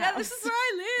 this is my house. Yeah, this is where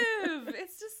I live.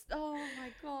 It's just, oh my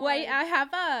God. Wait, I have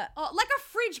like a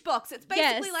fridge box. It's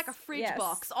basically Yes, like a fridge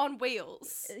box on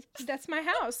wheels. That's my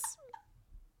house.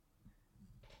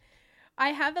 I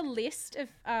have a list of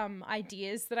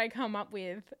ideas that I come up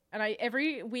with, and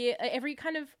every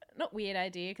kind of, not weird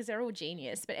idea because they're all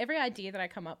genius, but every idea that I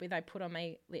come up with, I put on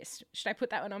my list. Should I put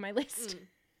that one on my list?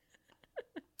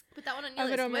 Put that one on your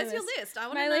list. Where's your list? I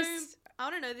want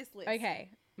to know this list. Okay,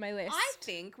 my list. I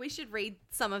think we should read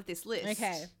some of this list.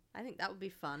 Okay. I think that would be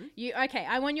fun. Okay,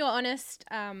 I want your honest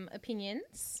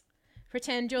opinions.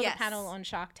 Pretend you're the panel on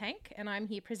Shark Tank, and I'm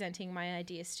here presenting my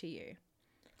ideas to you.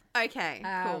 Okay,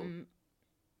 cool.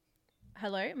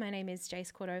 Hello, my name is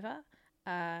Jace Cordova.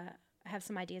 I have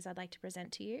some ideas I'd like to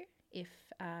present to you if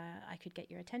I could get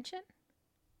your attention.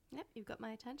 Yep, you've got my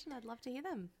attention. I'd love to hear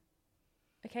them.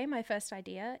 Okay, my first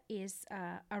idea is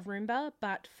a Roomba,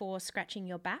 but for scratching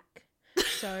your back.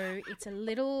 So it's a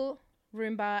little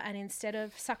Roomba, and instead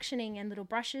of suctioning and little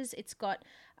brushes, it's got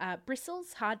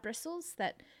bristles, hard bristles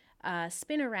that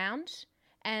spin around,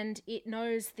 and it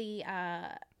knows the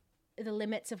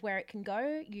limits of where it can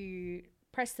go. You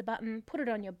press the button, put it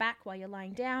on your back while you're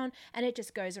lying down, and it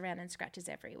just goes around and scratches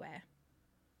everywhere.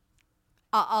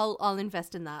 I'll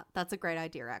invest in that. That's a great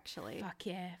idea, actually.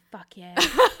 Fuck yeah.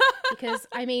 Because,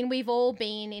 I mean, we've all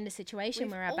been in a situation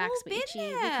where our backs were itchy.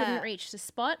 We couldn't reach the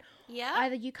spot. Yeah.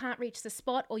 Either you can't reach the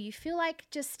spot, or you feel like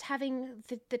just having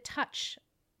the touch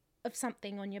of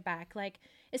something on your back. Like,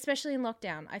 especially in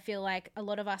lockdown, I feel like a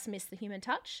lot of us miss the human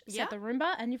touch. So the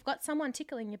Roomba, and you've got someone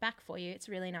tickling your back for you. It's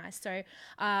really nice. So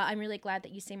I'm really glad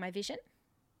that you see my vision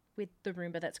with the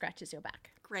Roomba that scratches your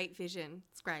back. Great vision.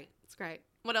 It's great.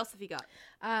 What else have you got?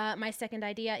 My second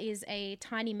idea is a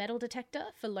tiny metal detector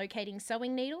for locating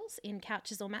sewing needles in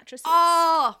couches or mattresses.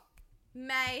 Oh,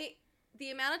 mate.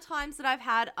 The amount of times that I've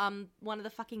had one of the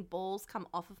fucking balls come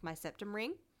off of my septum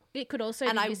ring. It could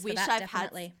also be used for that,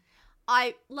 definitely.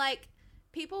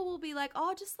 People will be like,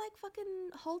 oh, just like fucking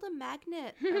hold a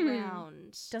magnet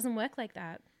around. Doesn't work like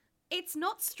that. It's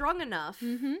not strong enough.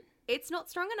 Mm-hmm. It's not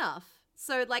strong enough.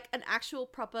 So like an actual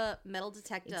proper metal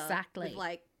detector. Exactly.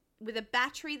 With a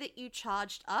battery that you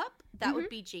charged up, that would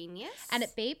be genius. And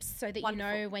it beeps so that you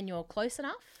know when you're close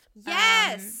enough.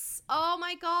 Yes. Oh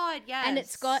my God, yes. And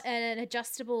it's got an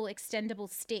adjustable, extendable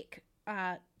stick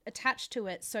attached to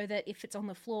it so that if it's on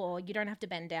the floor, you don't have to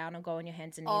bend down or go on your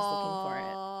hands and knees looking for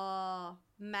it. Oh,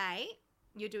 mate,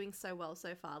 you're doing so well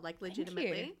so far. Like,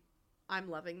 legitimately, I'm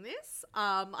loving this.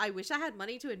 I wish I had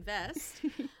money to invest.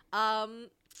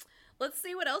 Let's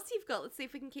see what else you've got. Let's see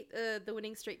if we can keep the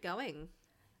winning streak going.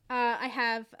 I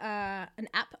have an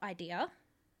app idea.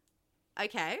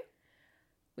 Okay.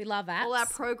 We love apps. All our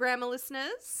programmer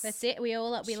listeners. That's it. We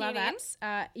love apps.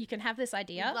 You can have this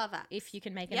idea. We love apps. If you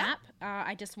can make an app.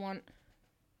 I just want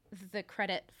the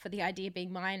credit for the idea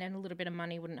being mine, and a little bit of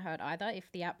money wouldn't hurt either if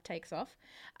the app takes off.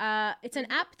 It's an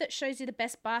app that shows you the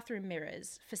best bathroom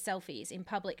mirrors for selfies in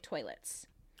public toilets.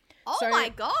 Oh my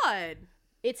God.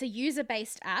 It's a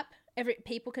user-based app.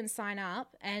 People can sign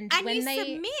up, and when you they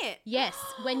submit. Yes,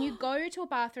 when you go to a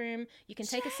bathroom, you can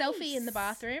take a selfie in the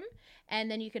bathroom, and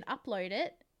then you can upload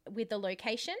it with the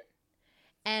location,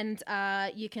 and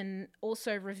you can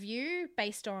also review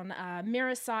based on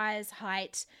mirror size,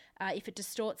 height, if it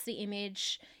distorts the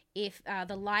image, if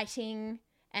the lighting,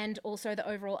 and also the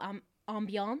overall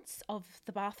ambiance of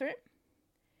the bathroom,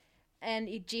 and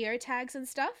it geotags and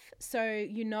stuff, so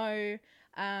you know.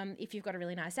 If you've got a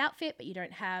really nice outfit but you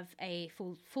don't have a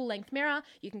full-length mirror,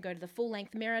 you can go to the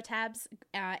full-length mirror tabs,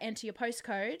 enter your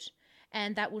postcode,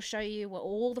 and that will show you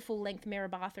all the full-length mirror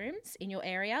bathrooms in your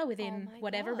area within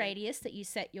whatever radius that you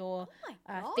set your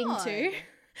thing to.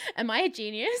 Am I a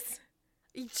genius?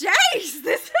 Jace,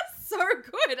 this is so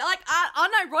good. Like,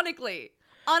 unironically,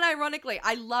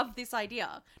 I love this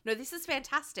idea. No, this is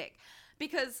fantastic,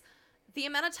 because the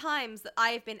amount of times that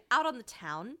I have been out on the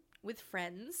town with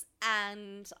friends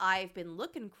and I've been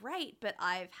looking great, but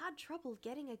I've had trouble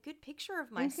getting a good picture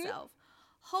of myself.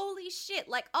 Holy shit.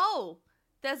 Like, oh,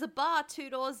 there's a bar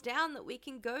 2 doors down that we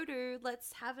can go to.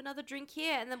 Let's have another drink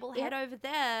here, and then we'll head over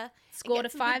there. Scored a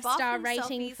 5-star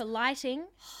rating for lighting.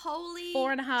 Holy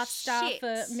 4.5 star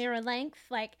for mirror length.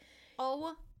 Like,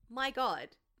 oh my God.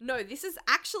 No, this is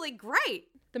actually great.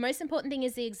 The most important thing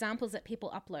is the examples that people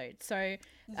upload. So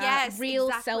yes, real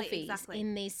selfies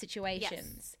in these situations.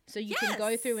 Yes. So you can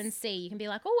go through and see. You can be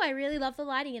like, oh, I really love the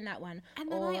lighting in that one.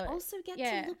 And then I also get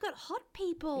to look at hot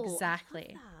people.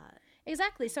 Exactly.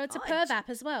 Exactly. So it's a perv app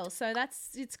as well. So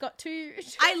it's got two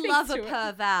I love a things to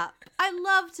perv app. I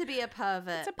love to be a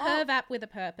pervert. It's a perv app with a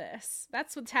purpose.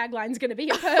 That's what tagline's going to be,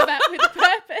 a perv app with a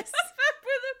purpose.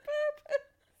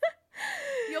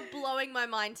 You're blowing my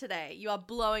mind today. You are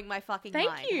blowing my fucking mind.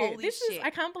 Thank you. Holy shit. I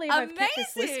can't believe I've kept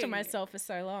this list to myself for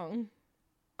so long.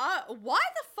 Why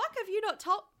the fuck have you not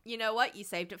told... You know what? You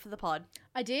saved it for the pod.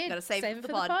 I did. Gotta save it for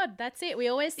the pod. That's it. We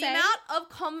always say... The amount of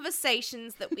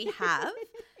conversations that we have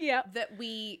that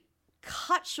we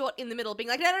cut short in the middle, being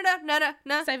like,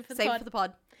 no. Save it for the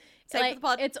pod.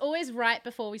 It's always right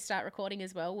before we start recording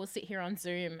as well. We'll sit here on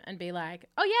Zoom and be like,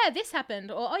 oh yeah, this happened.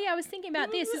 Or, oh yeah, I was thinking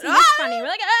about this. Isn't this funny? We're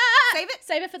like,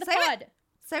 save it for the pod.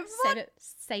 Save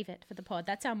it for the pod.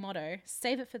 That's our motto.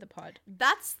 Save it for the pod.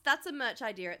 That's a merch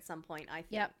idea at some point, I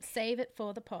think. Yep. Save it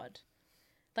for the pod.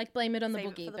 Like blame it on the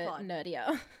boogie, but pod.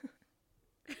 Nerdier.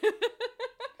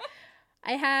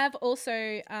 I have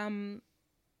also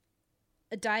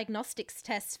a diagnostics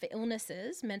test for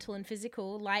illnesses, mental and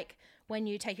physical, like when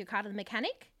you take your car to the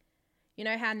mechanic. You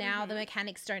know how now the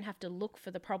mechanics don't have to look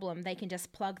for the problem. They can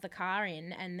just plug the car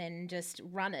in and then just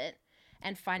run it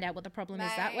and find out what the problem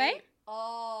is that way.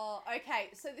 Oh, okay.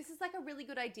 So this is like a really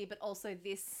good idea, but also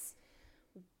this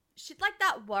shit like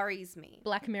that worries me.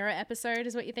 Black Mirror episode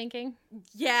is what you're thinking?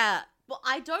 Yeah. Well,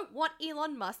 I don't want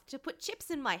Elon Musk to put chips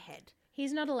in my head.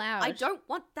 He's not allowed. I don't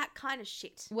want that kind of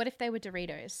shit. What if they were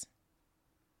Doritos?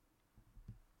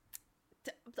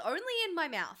 Only in my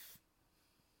mouth.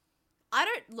 I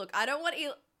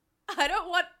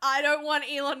don't want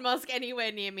Elon Musk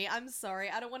anywhere near me. I'm sorry.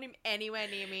 I don't want him anywhere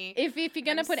near me. If you're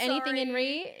going to put anything in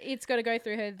Ree, it's got to go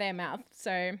through their mouth.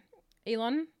 So,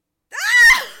 Elon?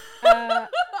 I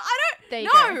don't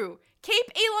know.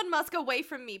 Keep Elon Musk away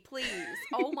from me, please.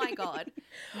 Oh my God.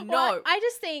 No. Well, I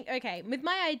just think, okay, with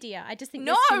my idea, I just think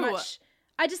there's too much.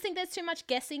 I just think there's too much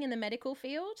guessing in the medical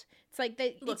field. It's like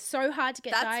it's so hard to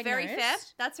get diagnosed. Very fair.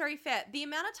 That's very fair. The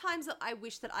amount of times that I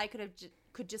wish that I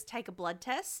could just take a blood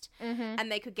test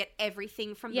and they could get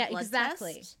everything from the blood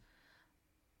test.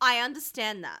 I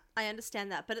understand that.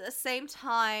 But at the same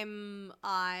time,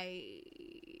 I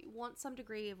want some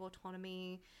degree of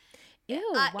autonomy.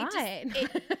 Ew, why?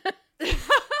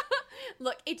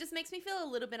 Look, it just makes me feel a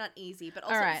little bit uneasy, but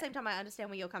also at the same time, I understand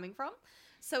where you're coming from.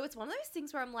 So it's one of those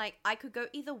things where I'm like, I could go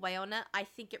either way on it. I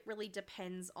think it really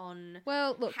depends on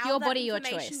how your body, your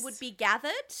choice. Information would be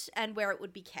gathered and where it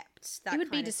would be kept. It would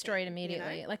be destroyed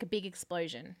immediately, like a big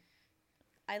explosion.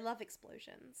 I love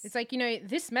explosions. It's like,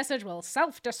 this message will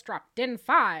self-destruct in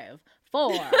 5,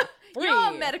 4, 3,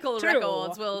 your medical 2,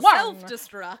 records will 1.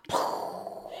 Self-destruct.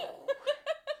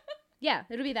 Yeah,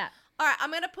 it'll be that. All right,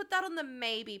 I'm going to put that on the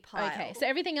maybe pile. Okay, so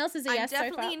everything else is a yes so far?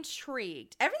 I'm definitely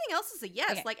intrigued. Everything else is a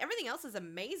yes. Okay. Like, everything else is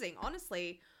amazing.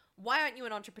 Honestly, why aren't you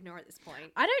an entrepreneur at this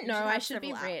point? I don't know. I should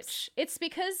be rich. It's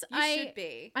because should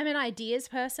be. I'm an ideas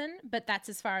person, but that's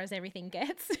as far as everything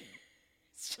gets.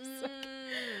 It's just like,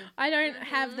 I don't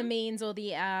have the means or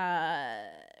the,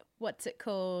 what's it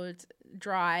called?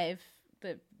 Drive.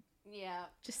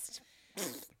 Just...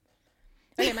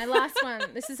 Okay, my last one.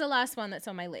 This is the last one that's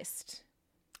on my list.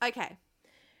 Okay.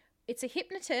 It's a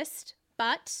hypnotist,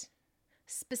 but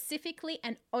specifically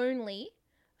and only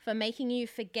for making you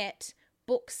forget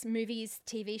books, movies,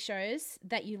 TV shows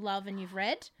that you love and you've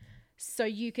read, so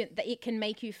it can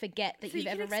make you forget that you've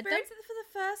ever read them. Experience it for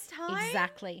the first time?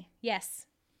 Exactly. Yes.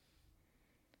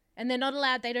 And they're not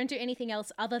allowed. They don't do anything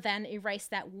else other than erase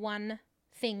that one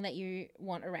thing that you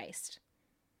want erased.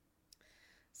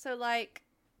 So, like,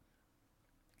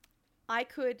 I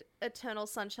could Eternal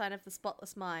Sunshine of the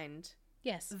Spotless Mind.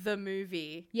 Yes. The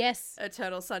movie. Yes.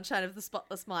 Eternal Sunshine of the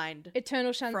Spotless Mind.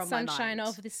 Eternal Sunshine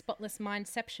of the Spotless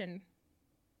Mindception.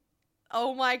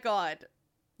 Oh my God.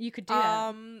 You could do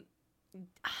that.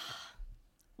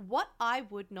 What I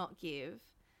would not give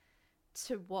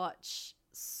to watch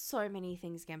so many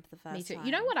things again for the first time. Me too.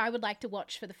 You know what I would like to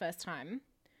watch for the first time?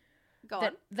 Go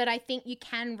on. That I think you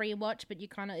can rewatch, but it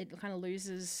kind of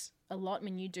loses a lot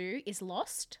when you do, is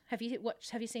Lost. Have you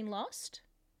seen Lost?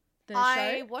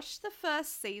 I watched the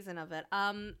first season of it.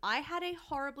 I had a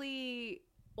horribly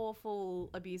awful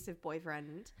abusive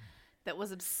boyfriend that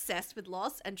was obsessed with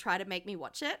Lost and tried to make me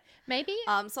watch it. Maybe.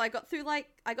 So I got through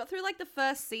the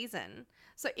first season.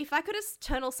 So if I could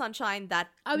Eternal Sunshine that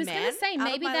I was going to say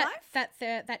maybe that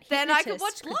then I could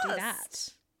watch could Lost. Do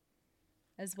that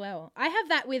as well. I have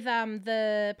that with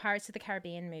the Pirates of the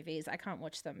Caribbean movies. I can't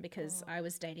watch them because I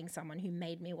was dating someone who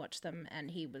made me watch them,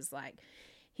 and he was like,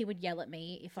 he would yell at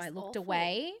me if I looked awful.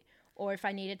 away, or if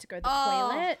I needed to go to the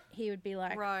toilet, he would be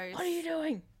like, gross. "What are you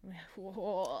doing?"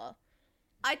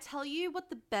 I tell you what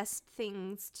the best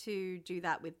things to do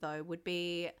that with, though, would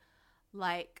be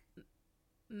like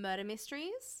murder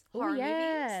mysteries, horror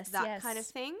movies, that kind of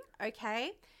thing.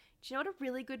 Okay. Do you know what a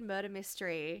really good murder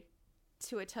mystery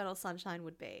to Eternal Sunshine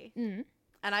would be? Mm.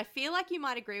 And I feel like you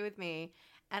might agree with me.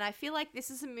 And I feel like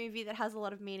this is a movie that has a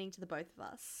lot of meaning to the both of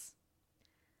us.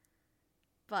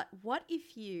 But what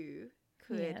if you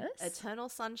could Eternal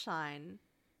Sunshine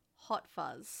Hot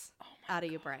Fuzz out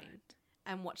of your brain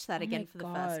and watch that again for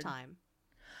the first time?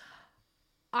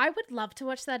 I would love to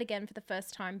watch that again for the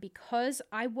first time because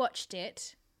I watched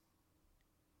it.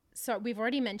 So we've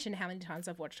already mentioned how many times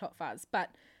I've watched Hot Fuzz, but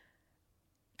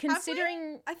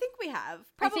considering, I think we have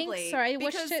probably. I think, sorry, I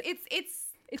watched because it.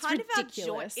 It's kind ridiculous. of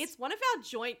our joint. It's one of our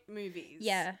joint movies.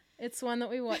 Yeah, it's one that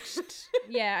we watched.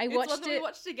 Yeah, I watched one that we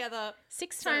watched together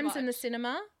 6 times in the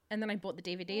cinema, and then I bought the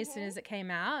DVD as soon as it came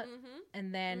out,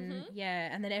 and then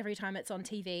and then every time it's on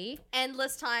TV,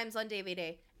 endless times on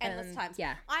DVD, endless times.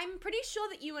 Yeah, I'm pretty sure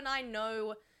that you and I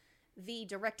know the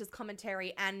director's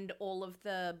commentary and all of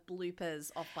the bloopers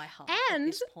off by heart. And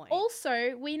at this point.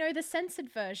 Also, we know the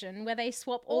censored version where they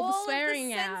swap all the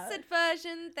swearing out. All the censored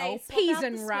version, they swap peas out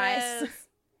and the rice. Swears.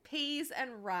 Peas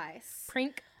and rice.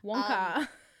 Prink Wonka.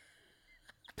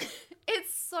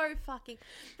 It's so fucking...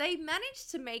 They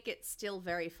managed to make it still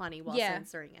very funny while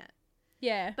censoring it.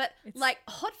 Yeah. But like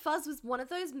Hot Fuzz was one of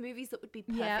those movies that would be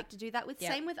perfect to do that with.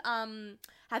 Yep. Same with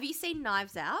have you seen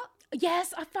Knives Out?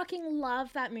 Yes, I fucking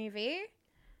love that movie.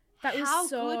 That was How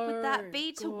so good would that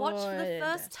be to watch for the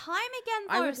first time again,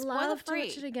 though? I would love to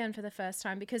watch it again for the first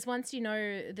time because once you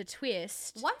know the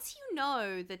twist. Once you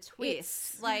know the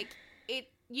twist, like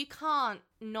you can't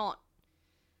not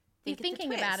You're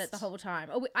thinking about it the whole time.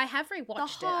 Oh, I have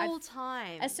rewatched the whole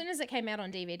time. As soon as it came out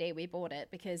on DVD, we bought it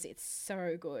because it's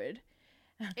so good.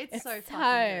 It's so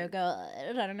fucking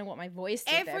good. I don't know what my voice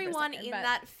did Everyone in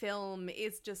that film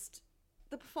is just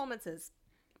the performances.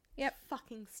 Yep.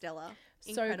 Fucking stellar.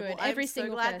 So incredible. good. Every I'm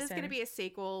single so glad person. There's going to be a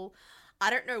sequel.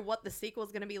 I don't know what the sequel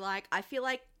is going to be like. I feel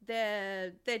like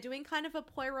they're doing kind of a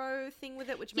Poirot thing with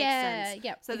it, which makes sense.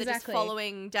 Yeah, so they're just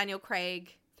following Daniel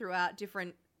Craig throughout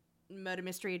different murder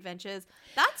mystery adventures.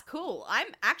 That's cool. I'm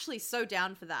actually so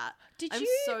down for that. I'm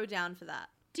so down for that.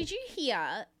 Did you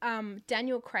hear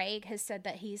Daniel Craig has said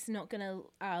that he's not going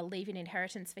to leave an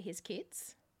inheritance for his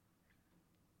kids?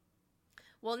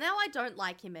 Well, now I don't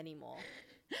like him anymore.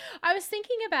 I was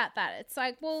thinking about that. It's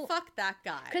like, well... Fuck that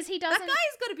guy. Because he doesn't... That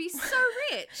guy's got to be so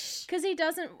rich. Because he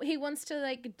doesn't... He wants to,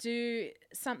 like, do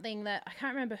something that... I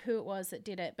can't remember who it was that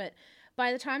did it, but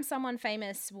by the time someone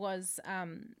famous was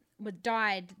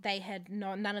died, they had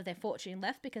none of their fortune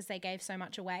left because they gave so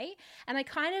much away. And I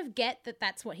kind of get that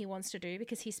that's what he wants to do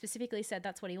because he specifically said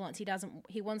that's what he wants.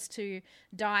 He wants to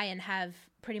die and have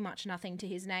pretty much nothing to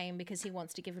his name because he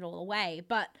wants to give it all away.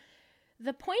 But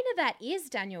the point of that is,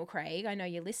 Daniel Craig, I know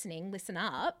you're listening, listen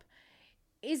up,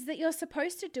 is that you're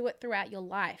supposed to do it throughout your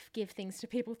life. Give things to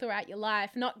people throughout your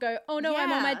life, not go, oh no,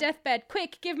 I'm on my deathbed.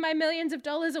 Quick, give my millions of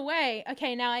dollars away.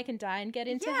 Okay, now I can die and get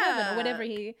into heaven or whatever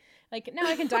now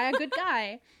I can die a good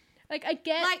guy. Like, I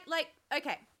get...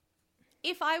 okay.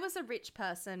 If I was a rich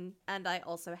person and I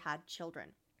also had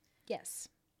children. Yes.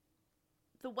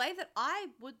 The way that I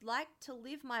would like to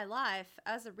live my life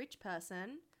as a rich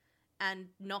person and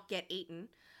not get eaten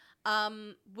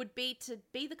would be to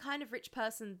be the kind of rich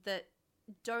person that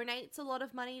donates a lot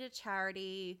of money to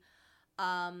charity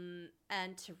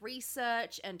and to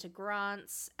research and to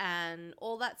grants and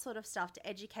all that sort of stuff, to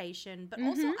education. But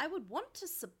also I would want to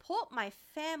support my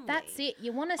family. That's it.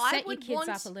 You want to set your kids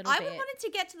up a little bit. I would want it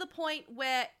to get to the point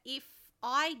where if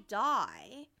I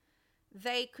die,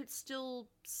 they could still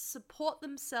support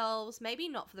themselves, maybe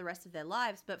not for the rest of their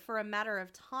lives, but for a matter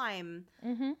of time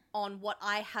on what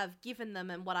I have given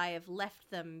them and what I have left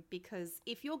them. Because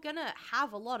if you're going to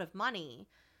have a lot of money,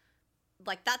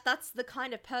 like that's the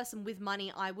kind of person with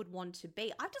money I would want to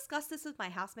be. I've discussed this with my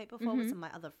housemate before, with some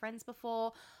of my other friends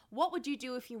before. What would you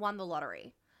do if you won the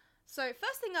lottery? So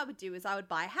first thing I would do is I would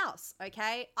buy a house,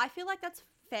 okay? I feel like that's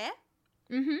fair.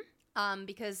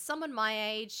 Because someone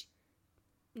my age...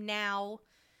 now,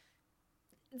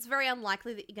 it's very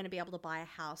unlikely that you're going to be able to buy a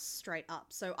house straight up.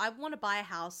 So I want to buy a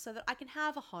house so that I can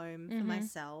have a home for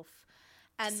myself.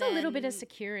 And just a little bit of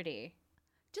security.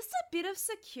 Just a bit of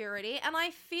security. And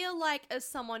I feel like as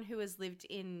someone who has lived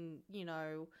in,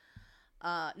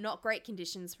 not great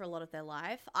conditions for a lot of their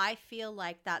life, I feel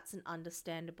like that's an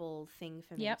understandable thing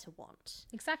for me to want.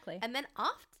 Exactly. And then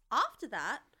after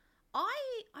that,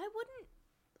 I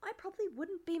probably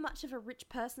wouldn't be much of a rich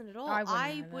person at all.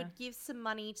 I would give some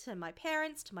money to my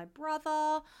parents, to my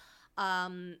brother.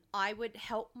 I would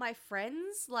help my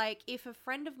friends. Like, if a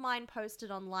friend of mine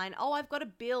posted online, oh, I've got a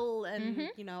bill and,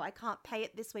 you know, I can't pay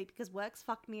it this week because work's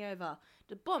fucked me over.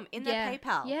 Boom, in their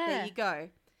PayPal. Yeah. There you go.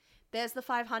 There's the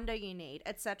 500 you need,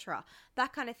 etc.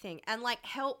 That kind of thing. And, like,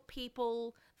 help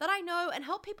people that I know and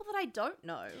help people that I don't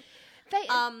know.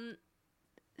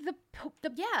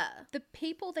 The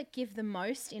people that give the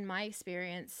most, in my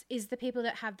experience, is the people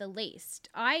that have the least.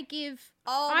 I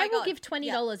will give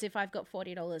 $20 if I've got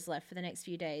 $40 left for the next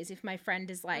few days. If my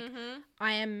friend is like,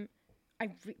 I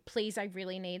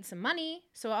really need some money,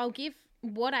 so I'll give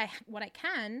what I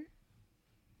can.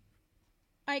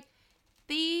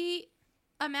 The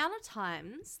amount of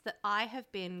times that I have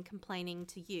been complaining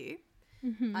to you,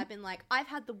 I've been like, I've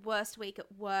had the worst week at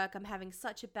work. I'm having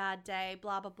such a bad day,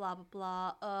 blah, blah, blah, blah,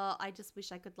 blah. I just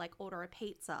wish I could, like, order a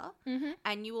pizza.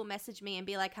 And you will message me and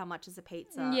be like, how much is a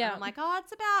pizza? Yeah. And I'm like, oh,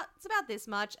 it's about this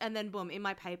much. And then, boom, in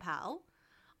my PayPal,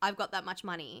 I've got that much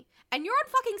money. And you're on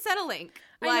fucking Centrelink.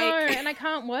 I know, and I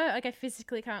can't work. Like, I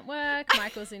physically can't work.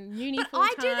 Michael's in uni full time.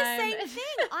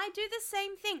 I do the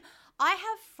same thing. I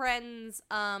have friends,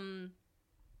 I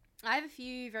have a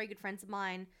few very good friends of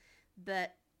mine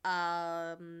that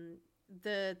the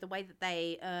way that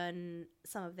they earn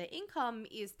some of their income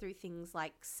is through things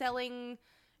like selling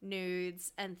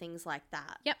nudes and things like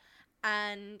that. Yep.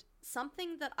 And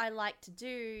something that I like to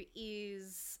do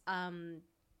is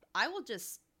I will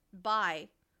just buy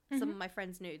some of my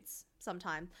friends' nudes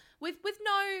sometime with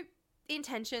no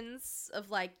intentions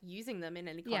of, like, using them in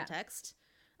any context.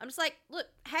 I'm just like, look,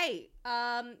 hey,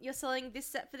 you're selling this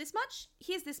set for this much.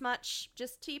 Here's this much,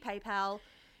 just to your PayPal.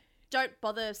 Don't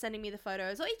bother sending me the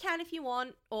photos, or you can if you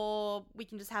want, or we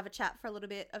can just have a chat for a little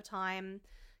bit of time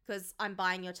because I'm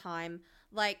buying your time.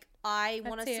 Like, I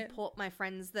want to support my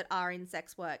friends that are in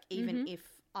sex work, even if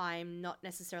I'm not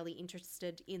necessarily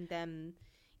interested in them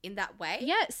in that way.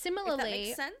 Yeah, similarly, if that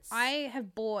makes sense. I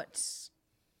have bought...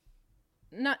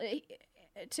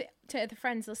 To the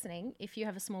friends listening, if you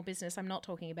have a small business, I'm not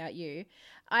talking about you.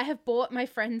 I have bought my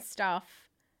friends stuff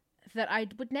that I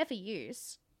would never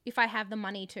use. If I have the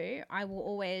money to, I will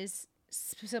always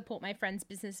support my friends'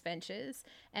 business ventures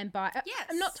and buy. Yes.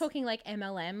 I'm not talking like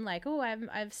MLM, like, oh,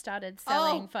 I've started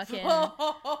selling fucking.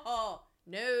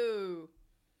 No.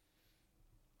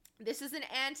 This is an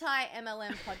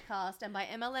anti-MLM podcast, and by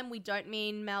MLM we don't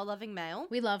mean male loving male.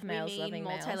 We love males loving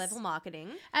males. Multi-level marketing.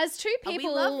 As two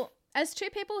people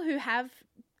who have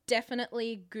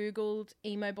definitely Googled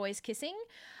emo boys kissing,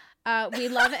 we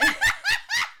love it.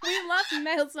 We love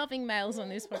males loving males on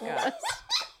this podcast.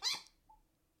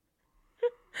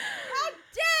 How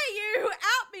dare you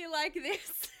out me like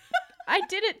this? I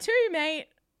did it too, mate.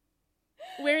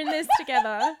 We're in this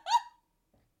together.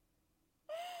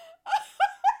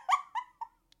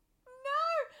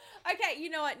 No. Okay, you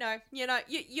know what? No,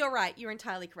 you're right. You're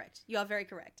entirely correct. You are very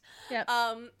correct. Yep.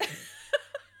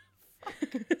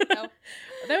 No.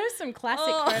 There were some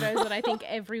classic photos that I think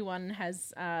everyone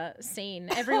has seen.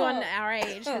 Everyone our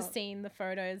age has seen the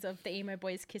photos of the emo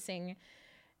boys kissing.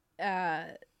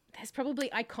 There's probably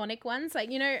iconic ones.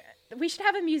 Like, you know, we should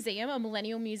have a museum, a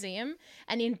millennial museum,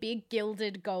 and in big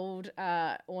gilded gold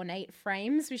ornate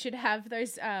frames, we should have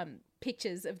those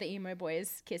pictures of the emo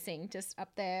boys kissing just up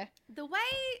there. The way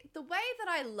that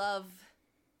I love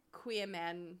queer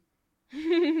men.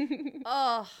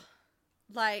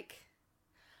 Like,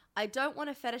 I don't want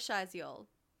to fetishize y'all,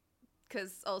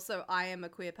 because also I am a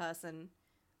queer person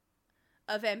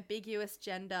of ambiguous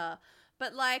gender.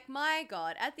 But, like, my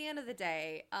God, at the end of the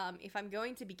day, if I'm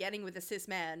going to be getting with a cis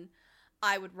man,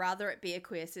 I would rather it be a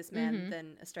queer cis man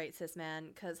than a straight cis man,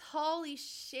 because holy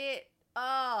shit.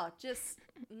 Oh, just,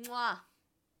 mwah,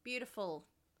 beautiful.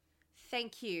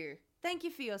 Thank you. Thank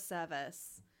you for your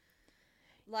service.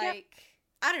 Like,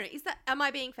 I don't know. Am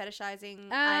I being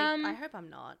fetishizing? I hope I'm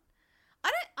not.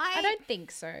 I don't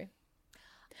think so.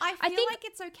 I feel like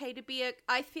it's okay to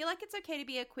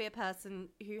be a queer person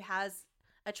who has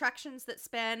attractions that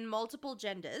span multiple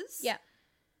genders. Yeah.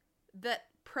 That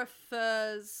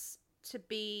prefers to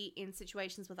be in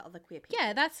situations with other queer people.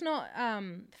 Yeah, that's not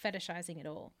fetishizing at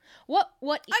all. What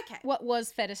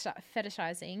was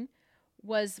fetishizing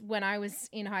was when I was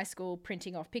in high school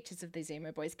printing off pictures of these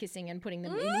emo boys kissing and putting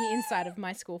them in the inside of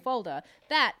my school folder.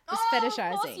 That was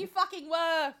fetishizing. Of course you fucking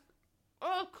were.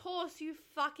 Oh, of course you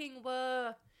fucking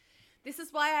were. This is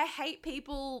why I hate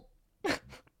people.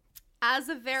 As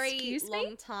a very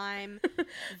long time,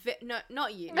 no,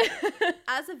 not you. No.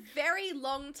 As a very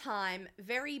long time,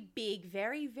 very big,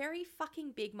 very, very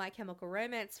fucking big My Chemical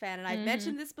Romance fan, and I've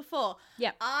mentioned this before.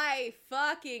 Yep. I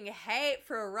fucking hate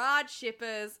Farad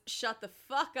shippers. Shut the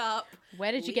fuck up.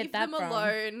 Where did you get that from? Leave them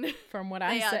alone. From what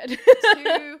I said.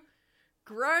 Two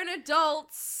grown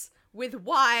adults with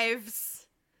wives.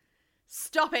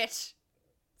 Stop it.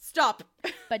 Stop.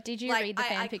 But did you read the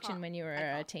fan fiction when you were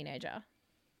a teenager?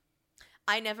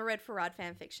 I never read Farad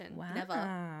fan fiction.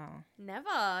 Wow.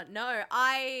 Never. No.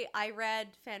 I read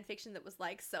fan fiction that was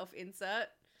like self-insert.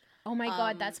 Oh my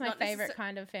God, that's my favorite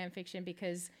kind of fan fiction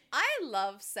because I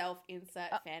love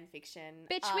self-insert fan fiction.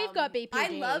 Bitch, we've got BPD. I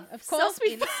love of course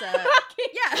self-insert.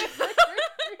 Yeah.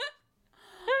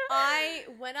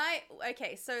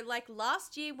 Okay, so like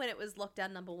last year when it was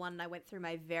lockdown number 1 and I went through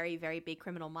my very, very big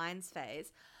Criminal Minds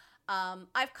phase,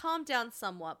 I've calmed down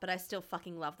somewhat, but I still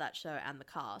fucking love that show and the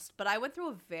cast. But I went through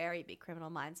a very big Criminal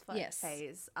Minds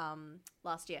phase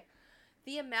last year.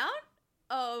 The amount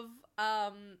of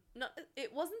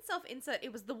it wasn't self-insert,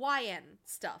 it was the YN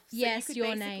stuff. So yes, you could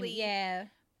your name, yeah.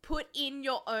 Put in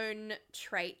your own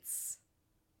traits.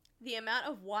 The amount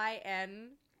of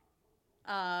YN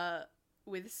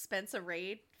with Spencer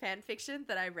Reid fan fiction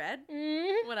that I read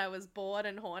when I was bored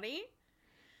and horny.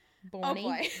 Borny. Oh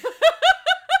boy.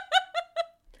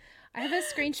 I have a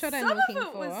screenshot I'm looking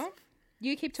for.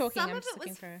 You keep talking. Some of it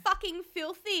was fucking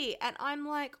filthy, and I'm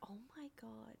like, oh my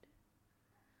God.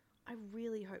 I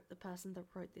really hope the person that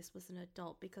wrote this was an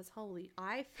adult because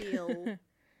I feel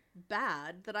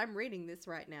bad that I'm reading this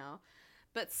right now.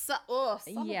 But some of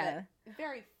it,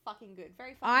 very fucking good.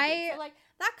 Very fucking good. So like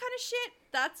that kind of shit,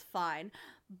 that's fine.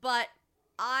 But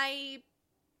I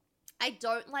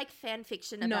don't like fan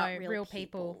fiction about real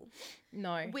people.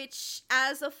 No. Which,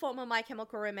 as a former My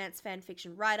Chemical Romance fan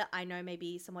fiction writer, I know may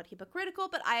be somewhat hypocritical,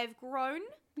 but I have grown.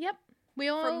 Yep. We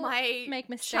all from my make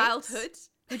mistakes. Childhood.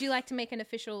 Would you like to make an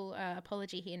official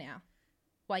apology here now,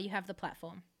 while you have the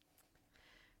platform?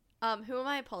 Who am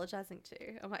I apologizing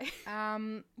to? Am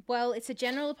I? Well, it's a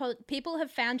general apology. People have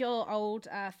found your old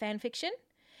fan fiction,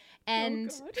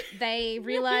 and they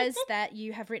realized that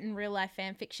you have written real life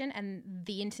fan fiction, and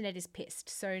the internet is pissed.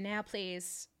 So now,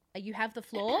 please, you have the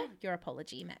floor. Your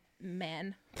apology,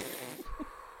 man.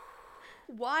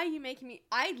 Why are you making me?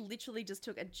 I literally just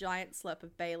took a giant slurp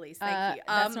of Bailey's. Thank you.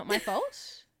 That's not my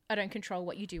fault. I don't control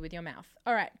what you do with your mouth.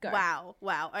 All right, go.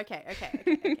 Wow. Okay.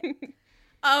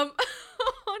 Oh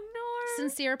no.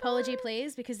 Sincere apology,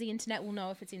 please, because the internet will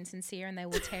know if it's insincere and they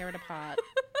will tear it apart.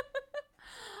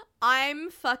 I'm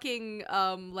fucking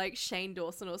like Shane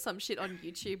Dawson or some shit on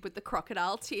YouTube with the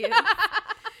crocodile tears.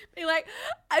 Be like,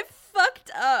 I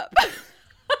fucked up. I'm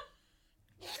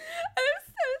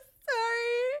so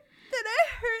sorry that I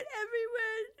hurt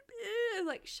everyone.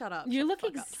 Like, shut up. You look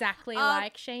exactly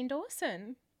like Shane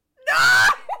Dawson. No!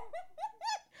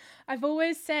 I've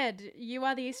always said you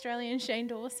are the Australian Shane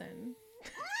Dawson.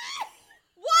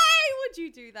 Why would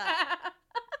you do that?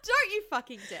 Don't you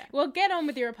fucking dare. Well, get on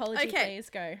with your apology,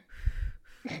 please. Go.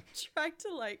 Trying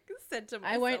to like center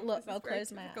myself. I won't look. I'll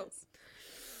close my eyes.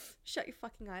 Shut your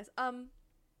fucking eyes.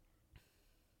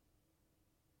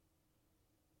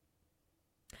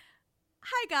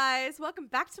 Hi guys, welcome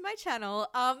back to my channel.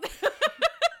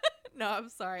 No, I'm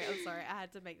sorry. I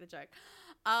had to make the joke.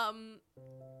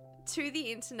 To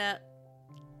the internet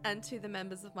and to the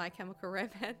members of My Chemical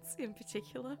Romance in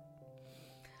particular,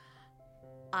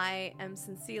 I am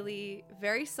sincerely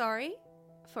very sorry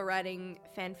for writing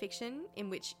fanfiction in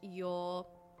which your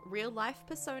real life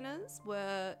personas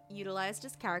were utilized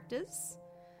as characters,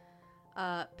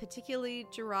 particularly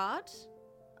Gerard.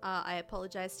 I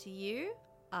apologize to you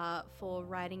for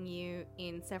writing you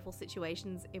in several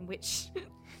situations in which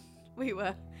we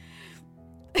were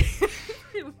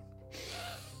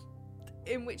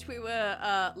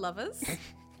lovers.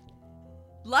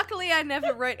 Luckily, I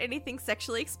never wrote anything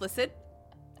sexually explicit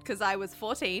because I was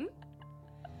 14.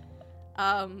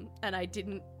 And I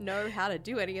didn't know how to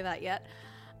do any of that yet.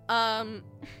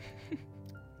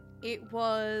 It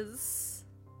was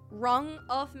wrong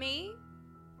of me.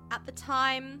 At the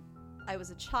time, I was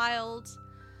a child.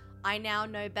 I now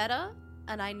know better,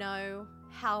 and I know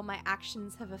how my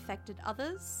actions have affected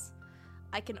others.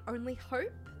 I can only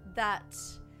hope that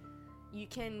you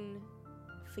can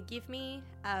forgive me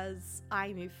as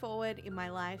I move forward in my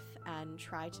life and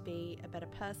try to be a better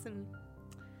person.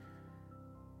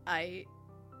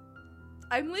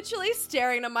 I'm literally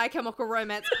staring at My Chemical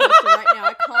Romance poster right now.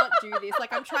 I can't do this.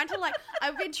 Like,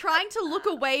 I've been trying to look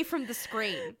away from the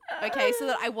screen, okay, so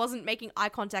that I wasn't making eye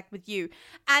contact with you.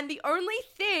 And the only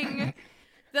thing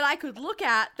that I could look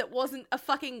at that wasn't a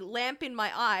fucking lamp in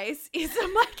my eyes is a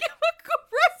My Chemical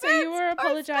Romance. So you were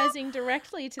apologizing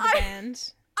directly to the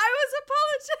band. I was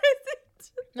apologizing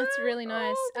to them. That's really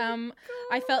nice. Oh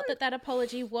I felt that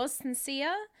apology was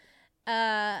sincere.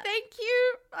 Thank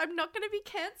you. I'm not going to be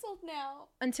cancelled now.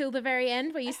 Until the very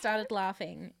end where you started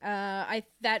laughing.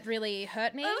 That really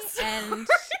hurt me, and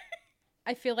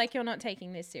I feel like you're not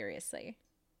taking this seriously.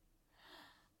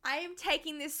 I am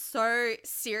taking this so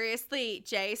seriously,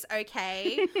 Jace,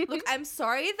 okay? Look, I'm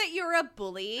sorry that you're a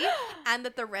bully and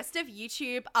that the rest of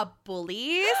YouTube are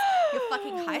bullies. You're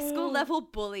fucking high school level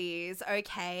bullies,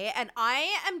 okay? And I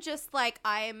am just like,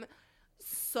 I'm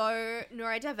so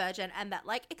neurodivergent, and that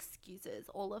like excuses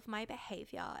all of my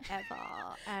behavior ever.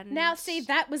 And now, see,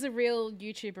 that was a real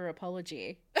YouTuber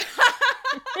apology.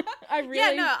 I'm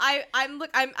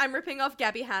ripping off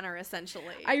Gabby Hanna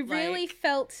essentially. I really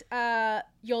felt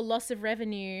your loss of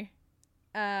revenue.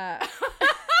 That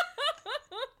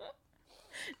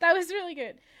was really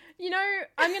good. You know,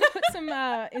 I'm gonna put some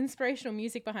inspirational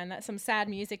music behind that, some sad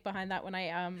music behind that when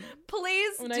I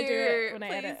please when do I do it, when I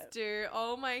please edit. do.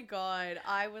 Oh my god,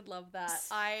 I would love that.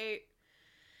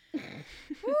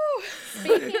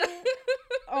 Speaking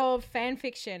of fan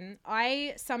fiction,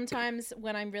 I sometimes,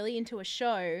 when I'm really into a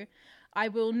show, I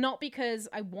will, not because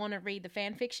I want to read the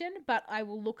fan fiction, but I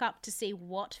will look up to see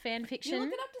what fan fiction you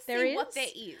look it up to there see is. what there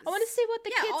is. I want to see what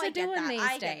the kids are doing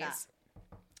these days.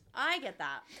 I get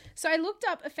that. So I looked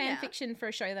up a fan fiction for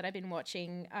a show that I've been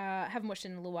watching. Haven't watched it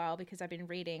in a little while because I've been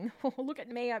reading. Oh, look at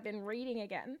me. I've been reading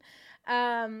again.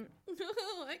 Okay.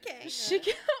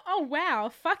 Oh, wow.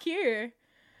 Fuck you.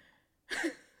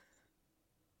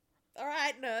 All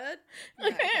right, nerd.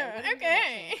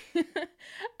 Okay.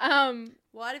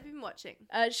 What have you been watching?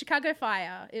 Chicago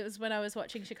Fire. It was when I was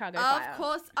watching Chicago Fire. Of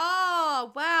course.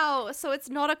 Oh, wow. So it's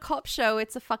not a cop show.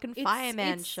 It's a fucking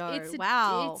fireman show.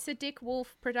 Wow. It's a Dick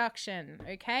Wolf production,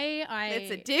 okay?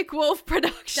 It's a Dick Wolf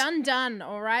production. Done.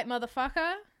 All right,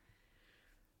 motherfucker?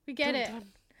 We get it.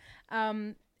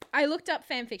 I looked up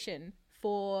fan fiction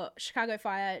for Chicago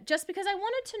Fire just because I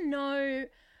wanted to know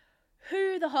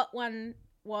who the hot one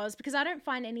was, because I don't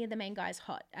find any of the main guys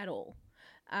hot at all.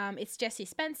 It's Jesse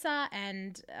Spencer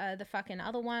and the fucking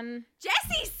other one.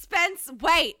 Jesse Spencer?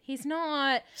 Wait. He's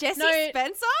not.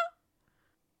 Spencer?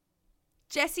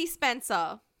 Jesse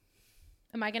Spencer.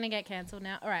 Am I going to get cancelled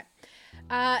now? All right.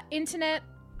 Internet,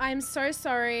 I'm so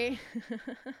sorry.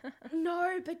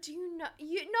 No, but do you know?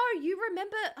 You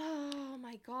remember? Oh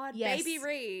my god, yes.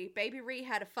 Baby Ree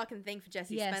had a fucking thing for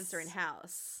Jesse Spencer in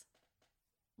house,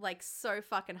 like so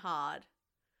fucking hard,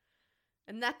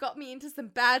 and that got me into some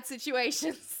bad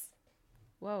situations.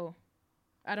 Whoa,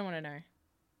 I don't want to know.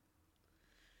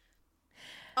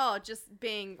 Oh, just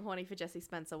being horny for Jesse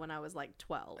Spencer when I was like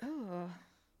 12. Oh,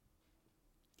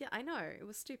 yeah, I know, it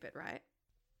was stupid, right?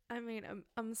 I mean,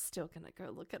 I'm still gonna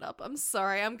go look it up. I'm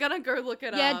sorry, I'm gonna go look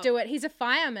it up. Yeah, do it. He's a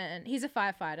fireman. He's a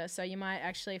firefighter, so you might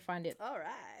actually find it. All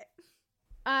right.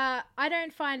 I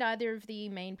don't find either of the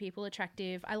main people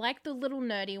attractive. I like the little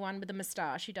nerdy one with the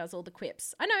moustache who does all the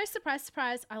quips. I know, surprise,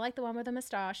 surprise. I like the one with the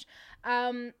moustache.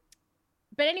 But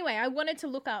anyway, I wanted to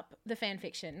look up the fan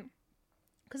fiction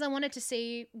because I wanted to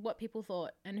see what people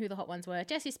thought and who the hot ones were.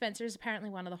 Jesse Spencer is apparently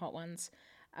one of the hot ones.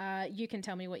 You can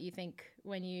tell me what you think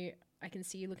when I can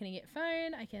see you looking at your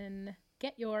phone. I can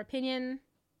get your opinion.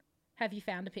 Have you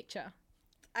found a picture?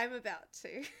 I'm about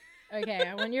to. Okay,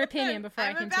 I want your opinion before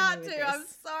I continue with this. I'm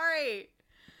sorry.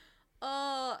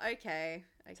 Oh, okay.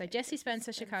 So Jesse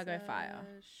Spencer, Chicago Fire.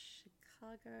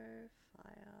 Chicago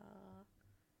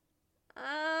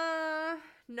Fire.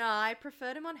 No, I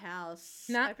preferred him on House.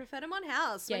 Nah. I preferred him on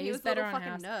House Yeah, when he was better a little on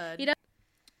fucking House. nerd.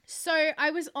 So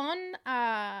I was on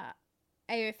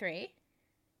AO3.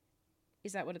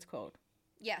 Is that what it's called?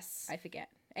 Yes. I forget.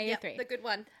 AO3. Yep, the good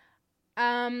one.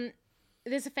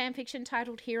 There's a fan fiction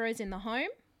titled Heroes in the Home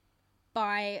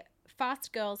by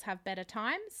Fast Girls Have Better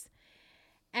Times.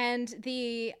 And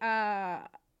it has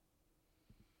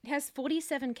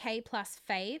 47k plus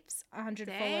faves, 100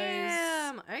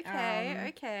 Damn. follows.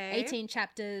 Okay. 18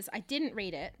 chapters. I didn't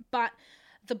read it, but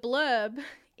the blurb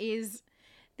is...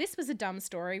 This was a dumb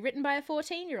story written by a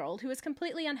 14-year-old who was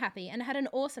completely unhappy and had an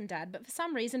awesome dad, but for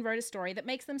some reason wrote a story that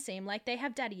makes them seem like they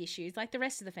have daddy issues like the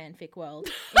rest of the fanfic world.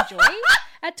 Enjoy.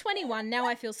 At 21, now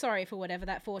I feel sorry for whatever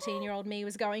that 14-year-old me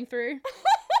was going through.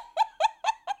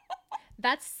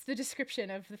 That's the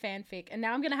description of the fanfic. And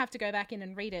now I'm going to have to go back in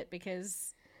and read it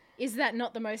because is that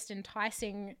not the most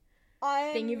enticing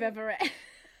thing you've ever read?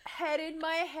 Head in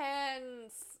my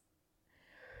hands.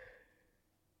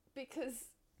 Because...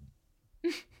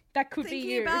 That could be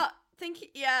you.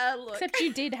 think, yeah, look. Except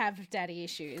you did have daddy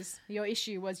issues. Your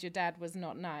issue was your dad was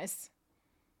not nice.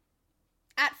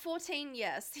 At 14,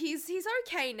 yes. He's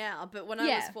okay now, but when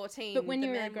I was 14, but when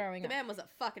you were growing the up, man was a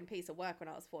fucking piece of work when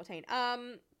I was 14.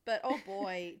 But oh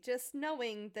boy, just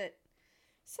knowing that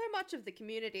so much of the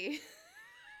community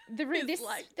this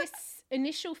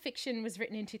initial fiction was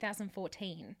written in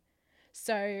 2014.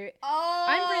 So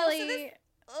I'm really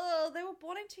they were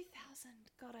born in 2000.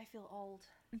 God, I feel old.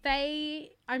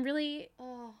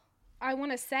 I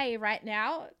want to say right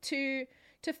now to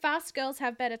Fast Girls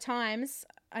Have Better Times.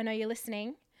 I know you're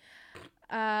listening.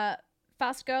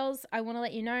 Fast Girls, I want to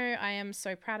let you know I am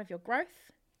so proud of your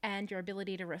growth and your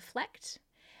ability to reflect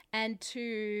and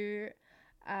to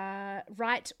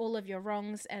right all of your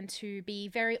wrongs and to be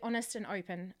very honest and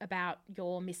open about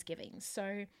your misgivings.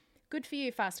 So good for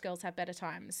you, Fast Girls Have Better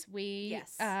Times. We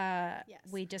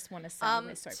just want to say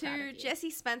we're so proud of you. To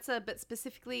Jessie Spencer, but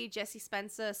specifically Jessie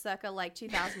Spencer circa like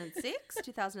 2006,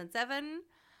 2007.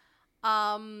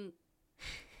 I'm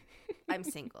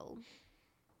single.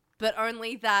 But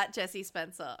only that Jessie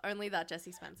Spencer.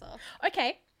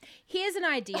 Okay. Here's an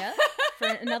idea for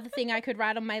another thing I could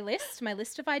write on my list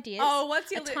of ideas. Oh,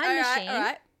 what's your list? Time machine. All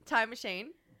right. Time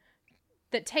machine.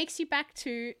 That takes you back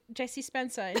to Jessie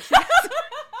Spencer.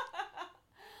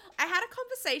 I had a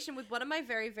conversation with one of my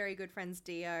very, very good friends,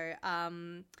 Dio.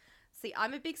 See,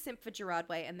 I'm a big simp for Gerard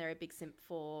Way, and they're a big simp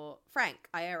for Frank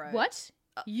Iero. What?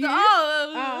 You?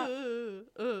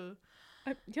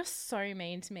 You're so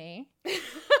mean to me.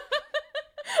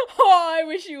 Oh, I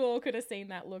wish you all could have seen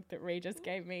that look that Regis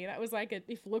gave me. That was like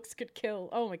if looks could kill.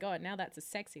 Oh my God, now that's a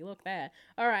sexy look there.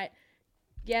 All right.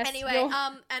 Yes. Anyway,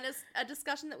 and a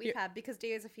discussion that we've had, because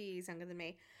Dio's a few years younger than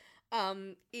me,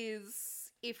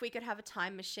 is if we could have a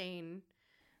time machine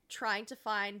trying to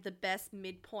find the best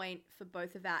midpoint for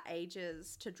both of our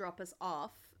ages to drop us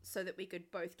off so that we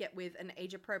could both get with an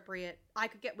age-appropriate... I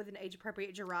could get with an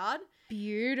age-appropriate Gerard.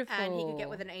 Beautiful. And he could get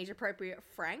with an age-appropriate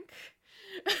Frank.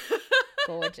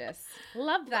 Gorgeous.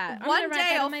 Love that. One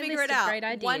day I'll figure it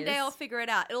out. One day I'll figure it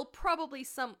out. It'll probably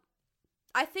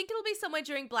I think it'll be somewhere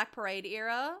during Black Parade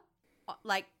era,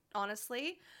 like,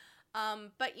 honestly.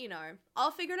 But, you know,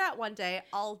 I'll figure it out one day.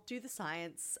 I'll do the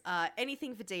science.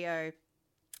 Anything for Dio.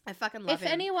 I fucking love him.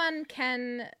 If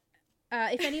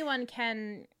anyone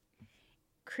can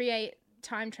create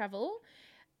time travel,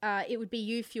 it would be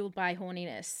you fueled by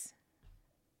horniness.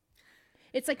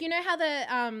 It's like, you know how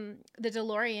the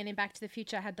DeLorean in Back to the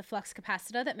Future had the flux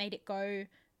capacitor that made it go,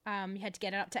 you had to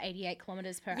get it up to 88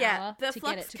 kilometers per hour to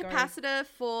get it to go. The flux capacitor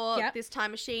for this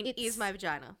time machine is my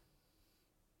vagina.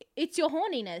 It's your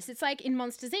horniness. It's like in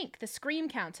Monsters, Inc., the scream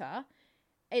counter.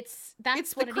 It's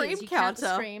what it is. You count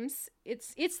the screams.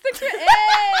 It's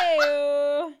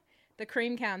the the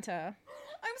cream counter.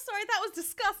 I'm sorry, that was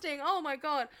disgusting. Oh my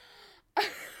God.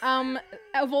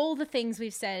 Of all the things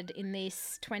we've said in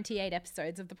these 28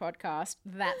 episodes of the podcast,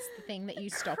 that's the thing that you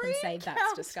stop and say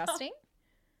that's disgusting.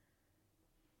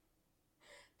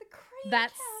 The cream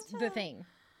That's counter. the thing.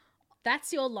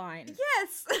 That's your line.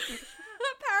 Yes.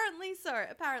 Apparently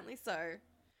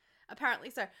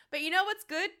so. But you know what's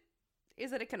good?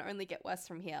 Is that it can only get worse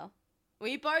from here.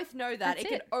 We both know that. It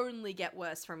can only get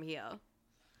worse from here.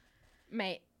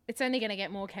 Mate, it's only going to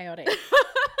get more chaotic.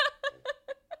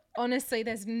 Honestly,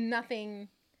 there's no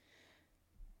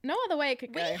other way it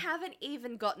could go. We haven't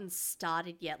even gotten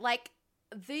started yet. Like,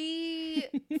 the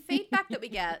feedback that we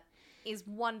get is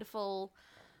wonderful.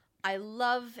 I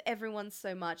love everyone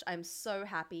so much. I'm so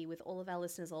happy with all of our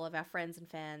listeners, all of our friends and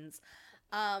fans.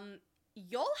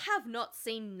 Y'all have not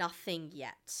seen nothing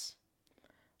yet.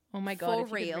 Oh my God, For if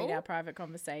you real? could read our private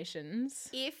conversations.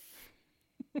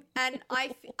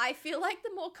 I feel like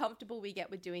the more comfortable we get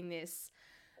with doing this,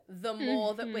 the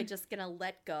more that we're just going to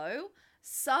let go.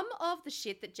 Some of the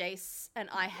shit that Jace and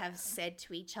I have said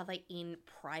to each other in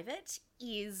private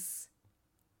is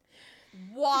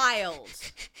wild.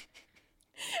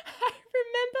 I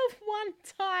remember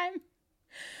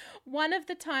one of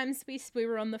the times we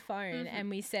were on the phone and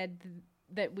we said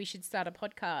that we should start a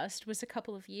podcast was a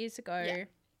couple of years ago. Yeah.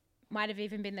 Might have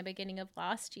even been the beginning of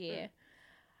last year.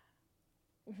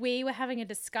 We were having a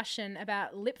discussion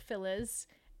about lip fillers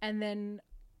and then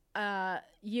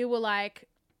you were like,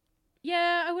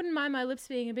 yeah, I wouldn't mind my lips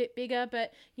being a bit bigger,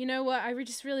 but you know what? I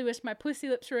just really wish my pussy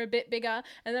lips were a bit bigger.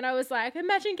 And then I was like,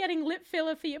 imagine getting lip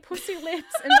filler for your pussy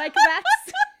lips. And like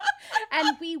that's...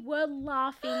 And we were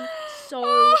laughing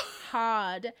so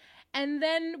hard. And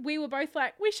then we were both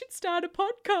like, we should start a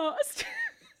podcast.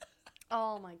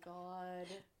 Oh my God.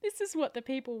 This is what the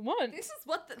people want. This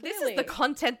is the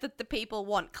content that the people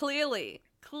want, clearly.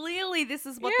 Clearly, this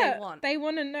is what they want. They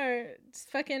want to know. It's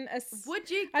fucking. Would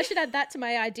you? I should add that to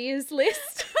my ideas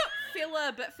list.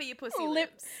 Filler, but for your pussy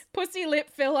lips. Pussy lip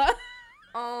filler.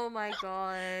 Oh my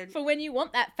god. For when you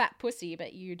want that fat pussy,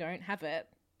 but you don't have it.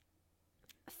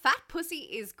 Fat pussy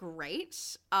is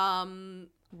great.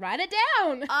 Write it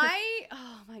down.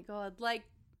 Oh my god, like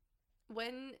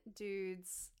when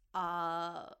dudes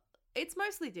it's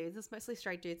mostly dudes, it's mostly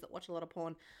straight dudes that watch a lot of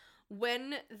porn.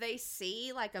 When they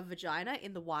see like a vagina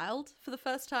in the wild for the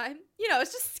first time, you know,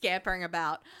 it's just scampering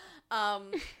about.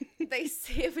 They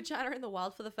see a vagina in the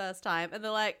wild for the first time and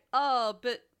they're like, oh,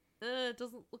 but it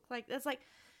doesn't look like, it's like,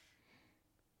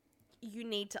 you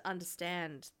need to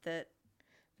understand that.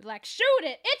 Like, shoot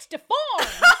it, it's deformed.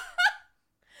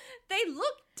 They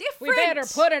look different. We better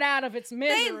put it out of its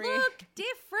misery. They look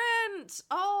different.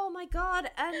 Oh my god.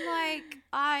 And like,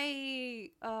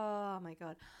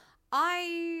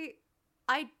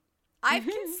 I've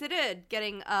considered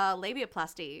getting a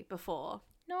labiaplasty before.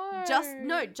 No.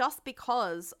 Just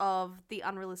because of the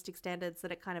unrealistic standards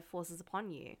that it kind of forces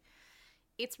upon you.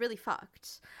 It's really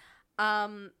fucked.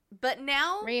 But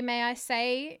now, Ree, may I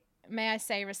say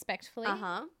respectfully?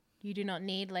 You do not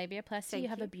need labiaplasty. You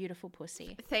have a beautiful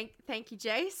pussy. Thank you,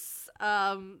 Jace.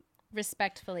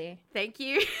 Respectfully. Thank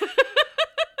you.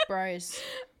 Bros.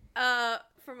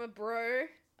 From a bro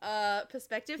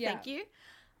perspective, thank you.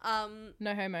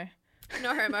 No homo.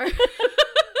 No homo.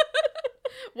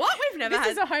 What? We've never This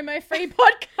had... is a homo-free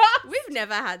podcast. We've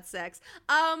never had sex.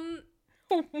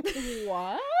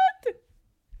 What?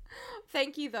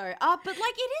 Thank you, though. But,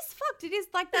 like, it is fucked. It is,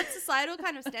 like, that societal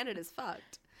kind of standard is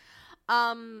fucked.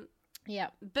 Yeah.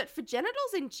 But for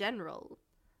genitals in general,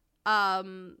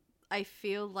 I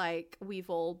feel like we've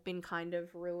all been kind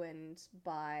of ruined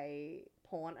by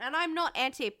porn. And I'm not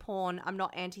anti-porn. I'm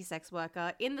not anti-sex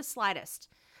worker in the slightest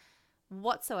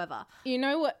whatsoever. You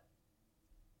know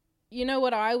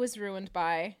what I was ruined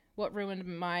by? What ruined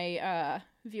my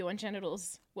view on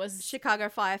genitals was Chicago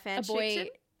Fire fan a boy.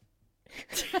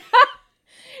 fiction.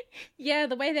 Yeah,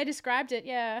 the way they described it.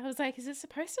 Yeah, I was like, is it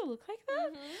supposed to look like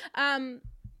that? Mm-hmm.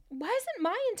 Why isn't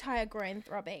my entire groin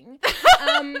throbbing?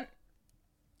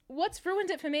 What's ruined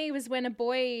it for me was when a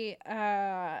boy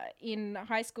in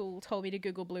high school told me to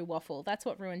Google blue waffle. That's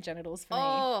what ruined genitals for me.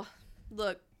 Oh,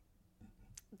 look.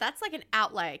 That's like an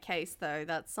outlier case, though.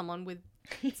 That's someone with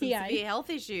some severe health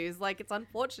issues. Like, it's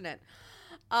unfortunate.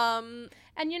 And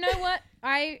you know what?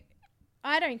 I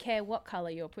don't care what color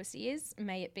your pussy is.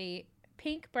 May it be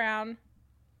pink, brown,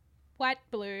 white,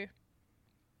 blue,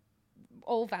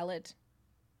 all valid.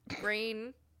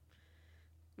 Green.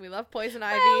 We love poison Well,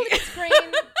 ivy.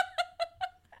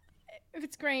 if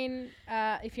it's green,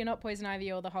 if you're not poison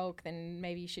ivy or the Hulk, then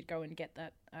maybe you should go and get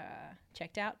that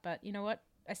checked out. But you know what?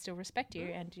 I still respect you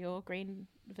and your green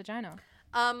vagina.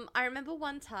 I remember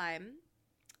one time,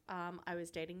 I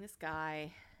was dating this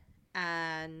guy,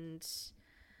 and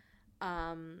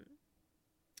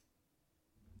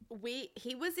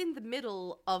he was in the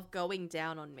middle of going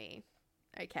down on me.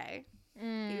 Okay.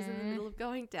 He was in the middle of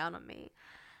going down on me.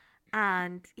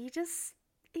 And he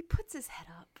puts his head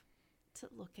up to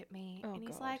look at me. Oh, and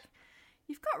he's God. like,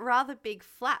 you've got rather big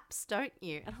flaps, don't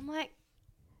you? And I'm like,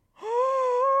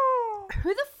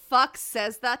 who the fuck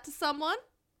says that to someone?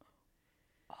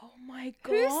 Oh my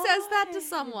God. Who says that to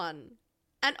someone?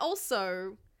 And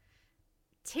also,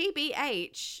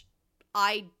 TBH,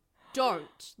 I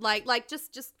don't. Like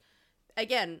just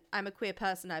again, I'm a queer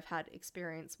person. I've had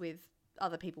experience with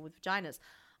other people with vaginas.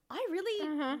 I really,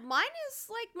 mine's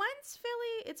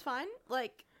fairly, it's fine.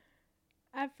 Like,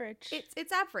 average.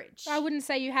 It's average. I wouldn't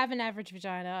say you have an average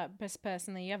vagina, but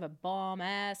personally, you have a bomb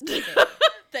ass pussy.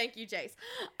 Thank you, Jace.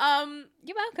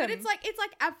 You're welcome. But it's like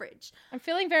average. I'm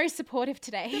feeling very supportive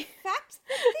today. The fact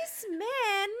that this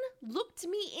man looked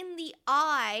me in the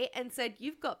eye and said,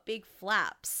 "You've got big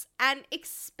flaps," and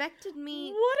expected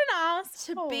me what an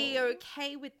asshole. to be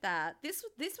okay with that. This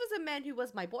was a man who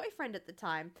was my boyfriend at the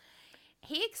time.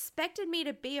 He expected me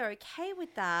to be okay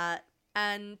with that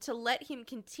and to let him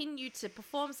continue to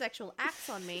perform sexual acts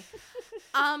on me.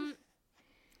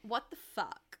 What the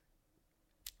fuck?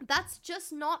 That's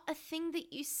just not a thing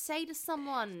that you say to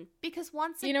someone, because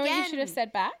once again... You know what you should have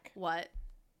said back? What?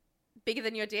 Bigger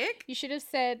than your dick? You should have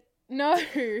said, no,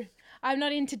 I'm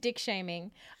not into dick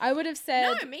shaming. I would have said...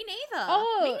 No, me neither.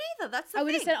 Oh, me neither. That's the thing. I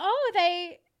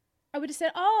would have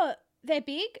said, they're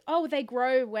big? Oh, they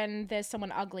grow when there's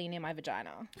someone ugly near my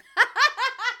vagina.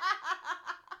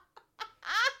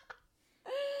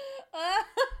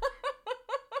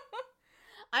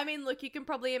 I mean, look, you can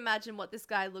probably imagine what this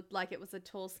guy looked like. It was a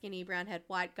tall, skinny, brown-haired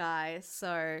white guy,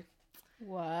 so...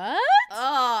 What?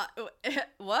 Oh,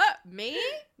 what? Me?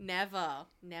 Never.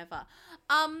 But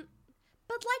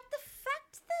like the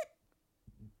fact that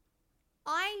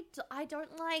I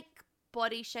don't like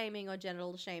body shaming or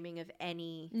genital shaming of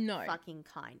any fucking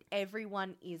kind.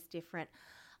 Everyone is different.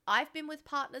 I've been with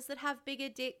partners that have bigger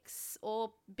dicks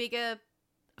or bigger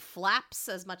flaps,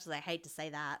 as much as I hate to say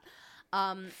that.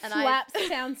 And flaps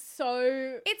sounds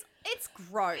so. It's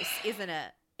gross, isn't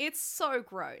it? It's so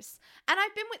gross. And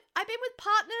I've been with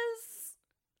partners.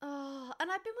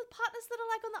 And I've been with partners that are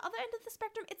like on the other end of the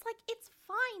spectrum. It's like, it's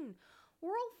fine.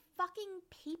 We're all fucking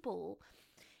people.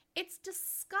 It's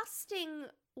disgusting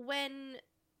when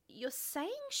you're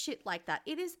saying shit like that.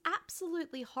 It is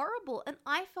absolutely horrible. And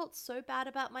I felt so bad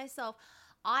about myself.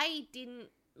 I didn't,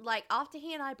 like, after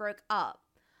he and I broke up,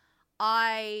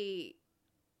 I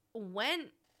went,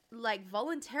 like,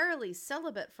 voluntarily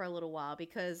celibate for a little while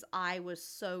because I was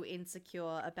so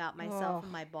insecure about myself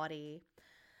and my body.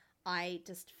 I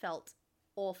just felt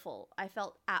awful. I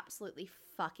felt absolutely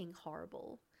fucking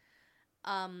horrible.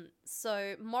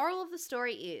 So moral of the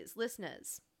story is,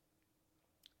 listeners,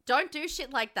 don't do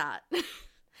shit like that.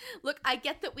 Look, I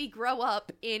get that we grow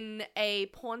up in a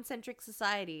porn-centric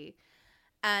society,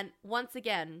 and once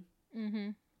again,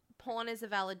 porn is a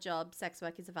valid job, sex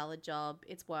work is a valid job,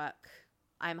 it's work.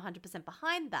 I'm 100%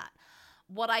 behind that.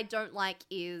 What I don't like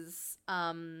is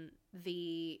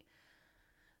the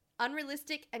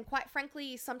unrealistic and, quite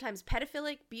frankly, sometimes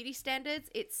pedophilic beauty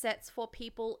standards it sets for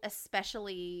people,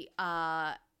 especially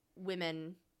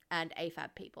women and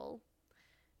AFAB people.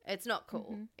 It's not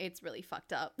cool. It's really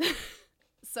fucked up.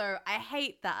 So I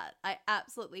hate that. I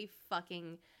absolutely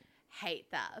fucking hate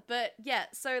that. But yeah,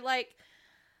 so like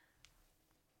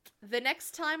the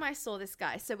next time I saw this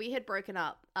guy, so we had broken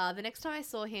up. The next time I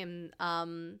saw him,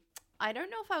 I don't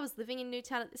know if I was living in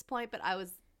Newtown at this point, but I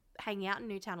was hanging out in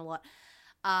Newtown a lot.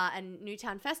 And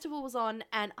Newtown Festival was on,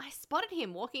 and I spotted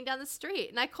him walking down the street,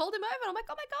 and I called him over, and I'm like,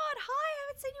 oh my God, hi, I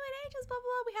haven't seen you in ages, blah, blah,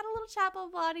 blah. We had a little chat, blah,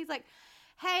 blah, and he's like,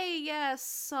 hey, yeah,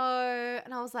 so,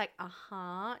 and I was like,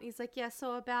 and he's like, yeah,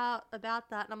 so about that,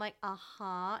 and I'm like,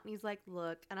 and he's like,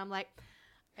 look, and I'm like,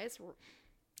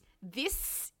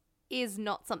 this is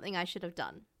not something I should have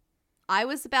done. I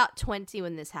was about 20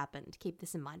 when this happened. Keep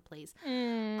this in mind, please.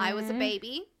 I was a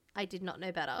baby. I did not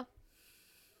know better.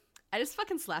 I just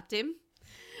fucking slapped him.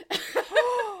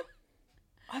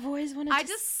 I've always wanted I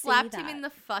just slapped him in the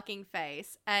fucking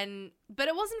face, but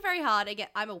it wasn't very hard. Again,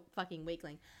 I'm a fucking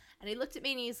weakling. And he looked at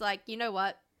me and he's like, you know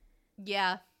what?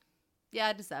 Yeah,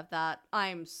 I deserve that.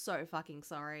 I'm so fucking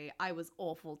sorry. I was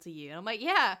awful to you. And I'm like,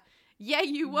 yeah,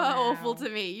 you were awful to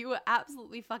me. You were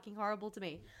absolutely fucking horrible to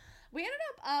me. We ended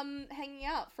up hanging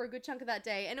out for a good chunk of that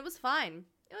day, and it was fine.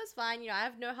 It was fine. You know, I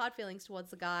have no hard feelings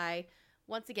towards the guy.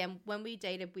 Once again, when we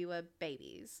dated, we were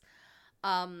babies.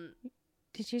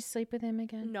 Did you sleep with him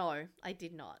again? No, I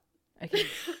did not. Okay.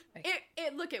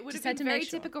 It would have been a very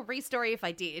typical re-story if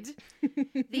I did.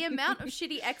 The amount of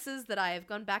shitty exes that I have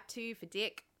gone back to for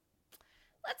dick,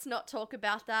 let's not talk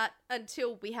about that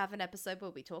until we have an episode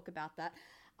where we talk about that.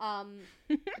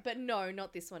 But no,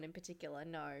 not this one in particular.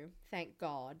 No, thank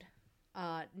God.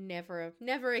 Never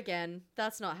again.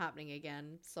 That's not happening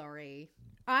again. Sorry.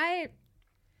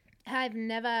 I've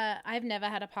never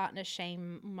had a partner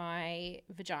shame my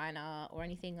vagina or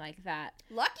anything like that.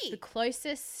 Lucky. The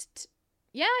closest,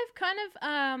 yeah, I've kind of,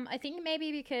 I think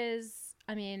maybe because,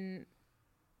 I mean.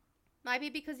 Maybe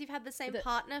because you've had the same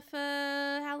partner for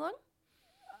how long?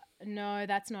 No,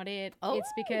 that's not it. Oh.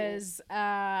 It's because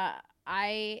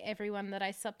everyone that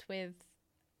I slept with,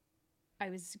 I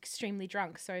was extremely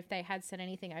drunk. So if they had said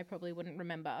anything, I probably wouldn't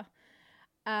remember.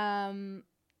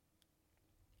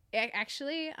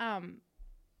 Actually,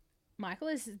 Michael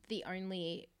is the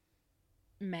only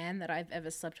man that I've ever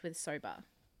slept with sober.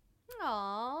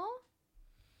 Aww.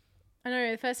 I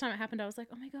know, the first time it happened, I was like,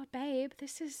 oh my God, babe,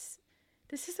 this is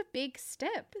a big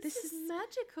step. This is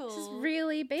magical. This is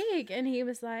really big. And he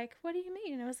was like, what do you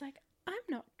mean? And I was like, I'm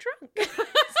not drunk. I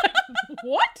was like,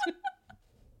 what?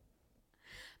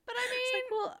 But I mean,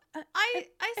 like, well,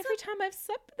 every time I've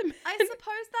slept with a man. I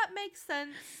suppose that makes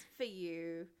sense for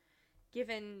you.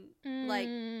 Given, like,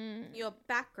 your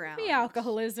background. The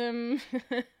alcoholism.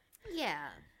 Yeah.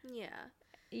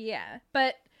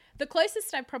 But the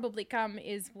closest I've probably come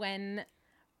is when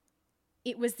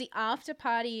it was the after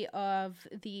party for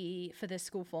the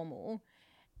school formal.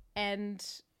 And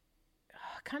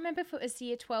I can't remember if it was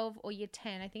year 12 or year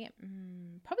 10. I think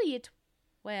probably year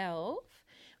 12.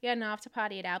 We had an after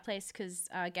party at our place because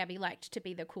Gabby liked to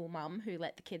be the cool mum who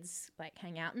let the kids like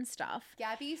hang out and stuff.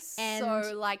 Gabby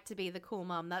so liked to be the cool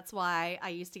mum. That's why I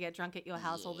used to get drunk at your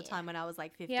house all the time when I was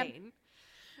like 15.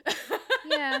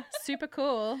 Yeah, super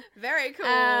cool. Very cool.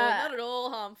 Not at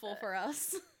all harmful for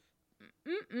us.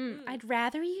 I'd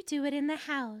rather you do it in the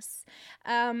house.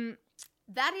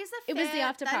 That is a fair, it was the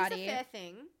after party. That is a fair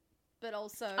thing, but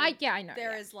also I know.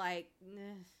 There is like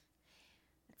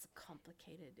it's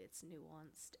complicated, it's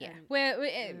nuanced. Yeah.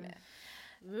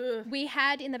 We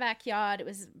had in the backyard, it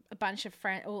was a bunch of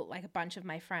a bunch of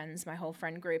my friends, my whole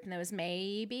friend group, and there was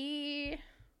maybe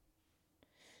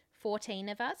 14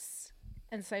 of us.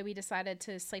 And so we decided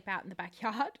to sleep out in the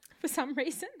backyard for some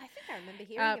reason. I think I remember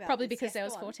hearing about probably this. because there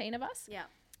was 14 of us. Yeah.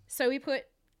 So we put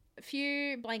a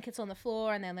few blankets on the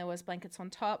floor, and then there was blankets on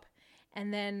top.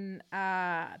 And then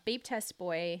Beep Test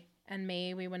Boy and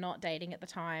me, we were not dating at the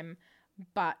time,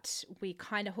 but we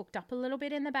kind of hooked up a little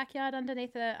bit in the backyard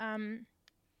underneath the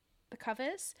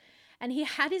covers. And he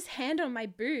had his hand on my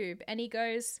boob, and he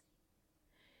goes,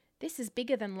 "This is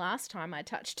bigger than last time I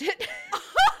touched it."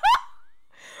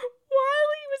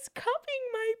 While he was cupping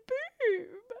my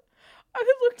boob, I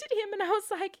looked at him and I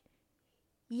was like,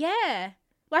 yeah.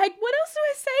 Like, what else do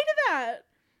I say to that?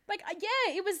 Like,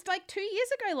 yeah, it was like 2 years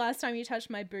ago last time you touched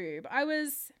my boob. I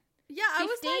was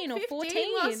 15 or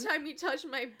 14 last time you touched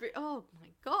my boob. Oh my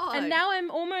God. And now I'm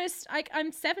almost, like,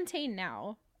 I'm 17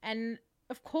 now. And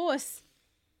of course,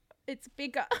 it's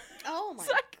bigger. Oh my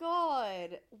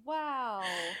God. Wow.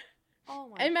 Oh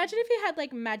my Imagine if he had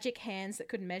like magic hands that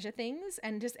could measure things,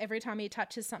 and just every time he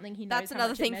touches something, he knows That's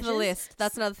another thing for the list.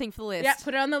 That's another thing for the list. Yeah,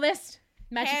 put it on the list.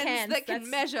 Magic hands that can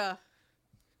measure.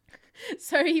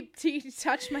 So he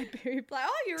touched my boob like,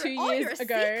 you're 2 years a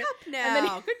ago. C-cup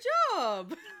now. Good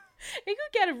job. He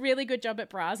could get a really good job at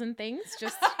bras and things,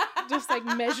 just like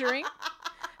measuring.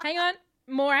 Hang on,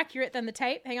 more accurate than the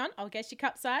tape. Hang on, I'll guess your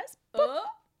cup size. Boop.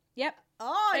 Yep.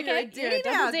 Oh, okay, you're a D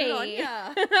now. Good on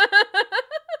ya.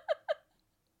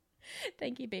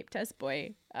 Thank you, Beep Test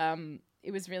Boy.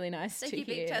 It was really nice to hear. Thank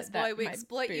you, Beep Test Boy. We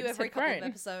exploit you every couple of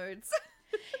episodes.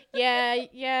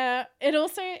 Yeah. It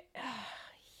also,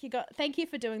 thank you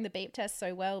for doing the beep test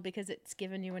so well, because it's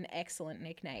given you an excellent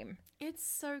nickname. It's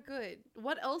so good.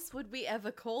 What else would we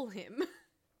ever call him?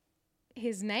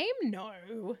 His name? No.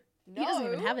 He doesn't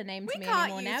even have a name to me anymore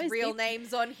now. We can't use real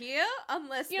names on here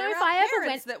unless there are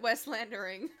parents that we're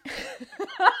slandering.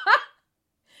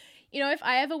 If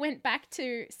I ever went back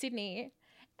to Sydney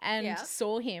and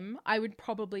saw him, I would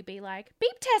probably be like,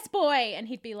 Beep Test Boy! And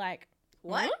he'd be like,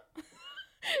 what?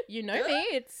 You know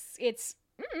me. It's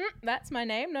that's my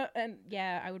name. No, and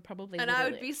yeah, I would probably. And I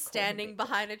would be standing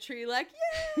behind a tree like,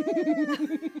 yeah,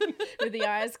 with the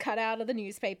eyes cut out of the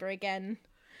newspaper again.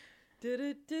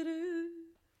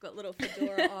 Got little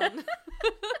fedora on.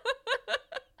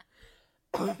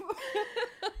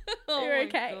 Oh, you're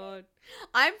okay. God.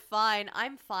 I'm fine.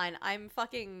 I'm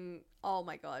fucking. Oh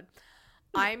my God.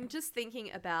 I'm just thinking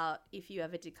about if you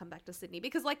ever did come back to Sydney,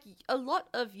 because like a lot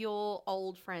of your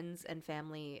old friends and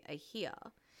family are here.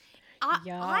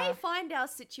 I find our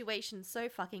situation so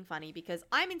fucking funny because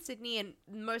I'm in Sydney and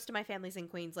most of my family's in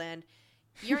Queensland.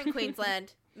 You're in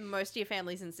Queensland. Most of your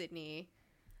family's in Sydney.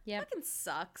 Yeah. Fucking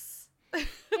sucks.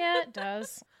 Yeah, it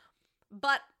does.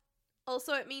 But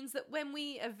also it means that when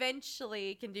we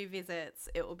eventually can do visits,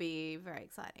 it will be very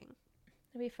exciting.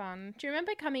 It'll be fun. Do you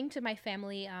remember coming to my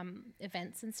family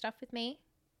events and stuff with me?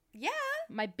 Yeah.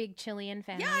 My big Chilean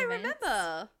family events.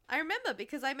 Yeah, I remember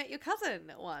because I met your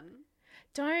cousin at one.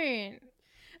 Don't.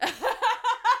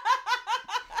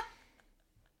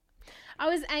 I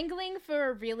was angling for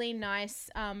a really nice,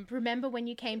 remember when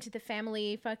you came to the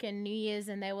family fucking New Year's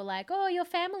and they were like, oh, your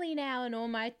family now, and all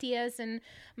my tias and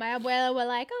my abuela were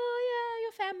like, oh, yeah,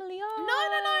 your family, oh.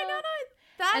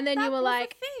 No. And then you were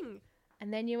like, thing.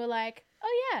 And then you were like,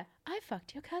 oh, yeah, I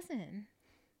fucked your cousin.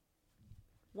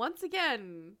 Once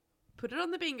again, put it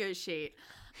on the bingo sheet.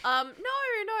 No,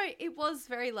 it was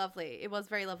very lovely. It was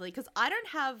very lovely because I don't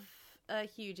have a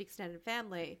huge extended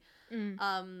family.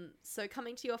 So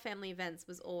coming to your family events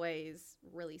was always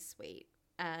really sweet,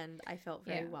 and I felt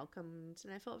very welcomed,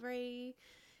 and I felt it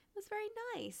was very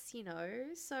nice, you know.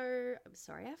 So I'm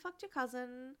sorry I fucked your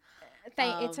cousin.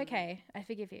 It's okay. I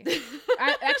forgive you.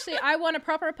 I want a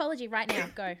proper apology right now.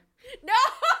 Go. No!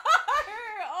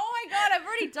 Oh my God, I've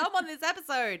already done on this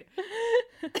episode.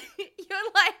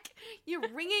 You're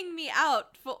ringing me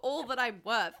out for all that I'm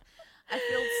worth. I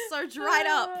feel so dried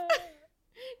up.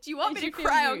 Do you want me to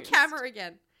cry on camera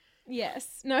again?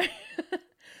 Yes. No.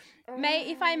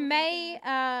 If I may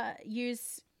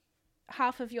use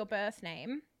half of your birth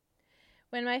name,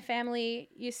 when my family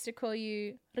used to call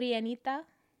you Rianita.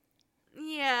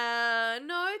 Yeah,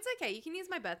 no, it's okay. You can use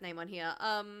my birth name on here.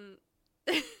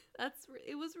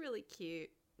 It was really cute.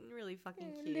 Really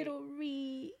fucking cute. Little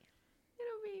Ree.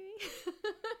 little baby.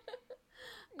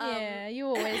 Yeah, you're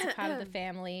always a part of the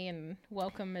family and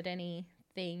welcome at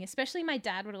anything. Especially my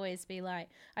dad would always be like,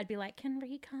 I'd be like, can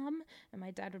Ree come? And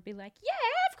my dad would be like, yeah,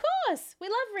 of course. We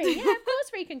love Ree. Yeah, of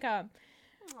course Ree can come.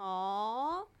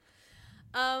 Aww.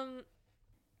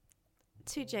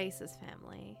 To Jace's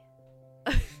family.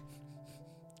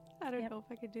 I don't know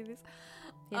if I can do this.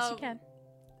 Yes, you can.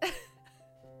 I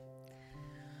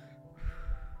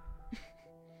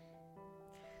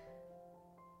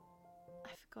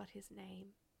forgot his name.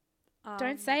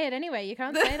 Don't say it anyway. You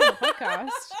can't say it on the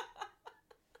podcast.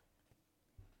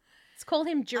 Let's call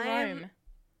him Jerome.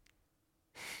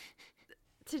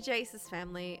 To Jace's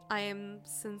family, I am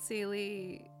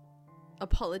sincerely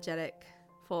apologetic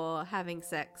for having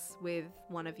sex with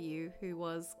one of you who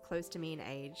was close to me in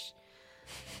age.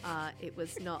 It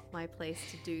was not my place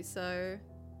to do so,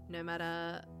 no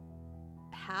matter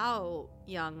how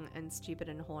young and stupid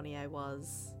and horny I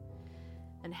was,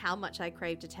 and how much I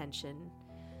craved attention.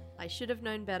 I should have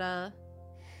known better.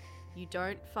 You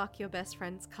don't fuck your best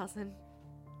friend's cousin.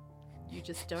 You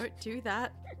just don't do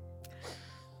that.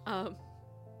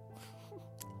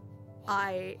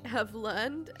 I have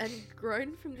learned and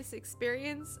grown from this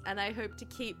experience, and I hope to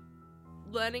keep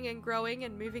learning and growing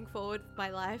and moving forward with my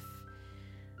life.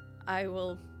 I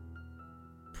will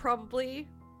probably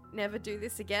never do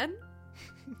this again.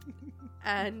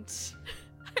 And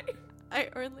I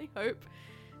only hope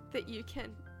that you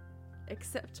can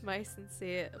accept my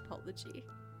sincere apology.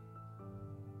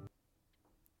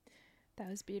 That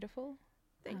was beautiful.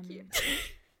 Thank you.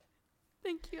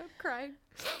 Thank you. I'm crying.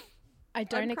 I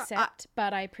don't accept,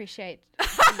 but I appreciate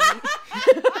Of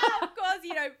course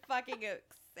you don't fucking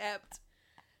accept.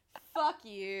 Fuck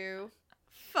you.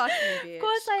 Fuck you, bitch. Of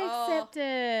course I accept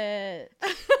it.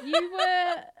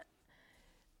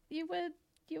 You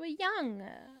were young.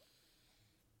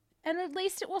 And at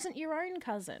least it wasn't your own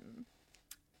cousin.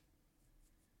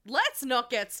 Let's not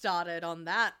get started on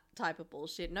that type of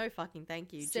bullshit. No fucking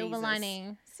thank you. Silver Jesus.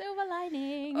 lining. Silver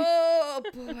lining. Oh,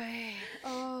 boy.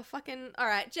 Oh, fucking... All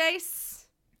right, Jace.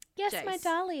 Yes, Jace. my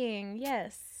darling.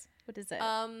 Yes. What is it?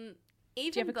 Even Do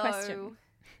you have a question?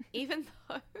 Even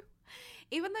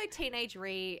though teenage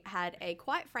Ree had a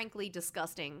quite frankly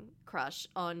disgusting crush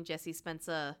on Jesse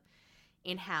Spencer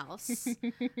in house,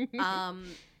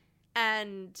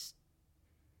 and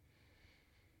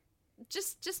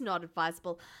just not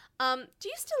advisable. Do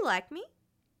you still like me?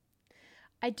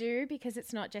 I do, because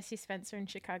it's not Jesse Spencer in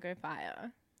Chicago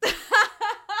Fire.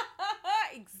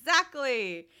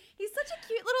 Exactly. He's such a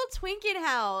cute little twink in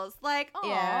house. Like,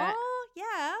 oh,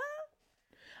 yeah.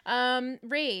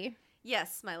 Ree.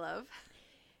 Yes, my love.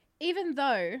 Even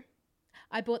though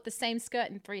I bought the same skirt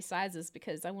in 3 sizes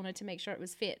because I wanted to make sure it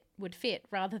would fit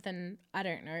rather than, I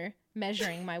don't know,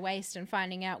 measuring my waist and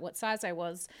finding out what size I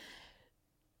was.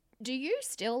 Do you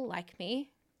still like me?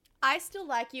 I still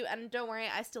like you, and don't worry,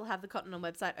 I still have the Cotton On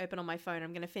website open on my phone.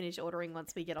 I'm going to finich ordering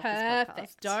once we get off this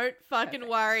podcast. Don't fucking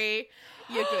worry.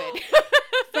 You're good.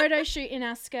 Photo shoot in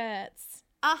our skirts.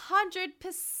 100%. Look,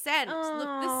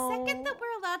 the second that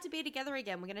we're allowed to be together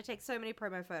again, we're going to take so many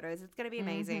promo photos. It's going to be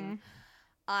amazing. Mm-hmm.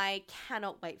 I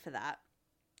cannot wait for that.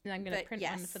 And I'm going to print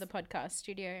one for the podcast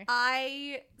studio.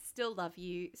 I still love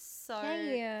you so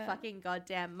fucking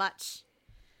goddamn much.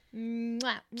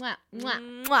 Mwah, mwah,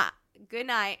 mwah. Mwah. Good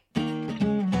night.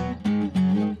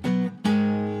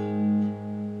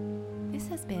 This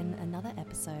has been another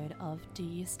episode of Do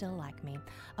You Still Like Me?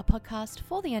 A podcast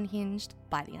for the unhinged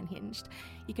by the unhinged.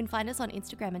 You can find us on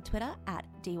Instagram and Twitter at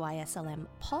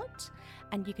DYSLMpod,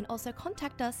 and you can also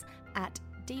contact us at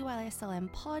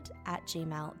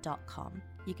dyslmpod@gmail.com.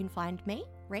 You can find me,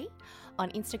 Ree,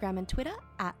 on Instagram and Twitter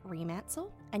at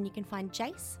Remansel, and you can find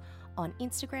Jace on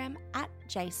Instagram at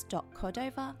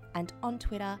jace.cordova and on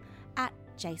Twitter at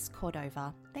Jace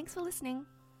Cordova. Thanks for listening.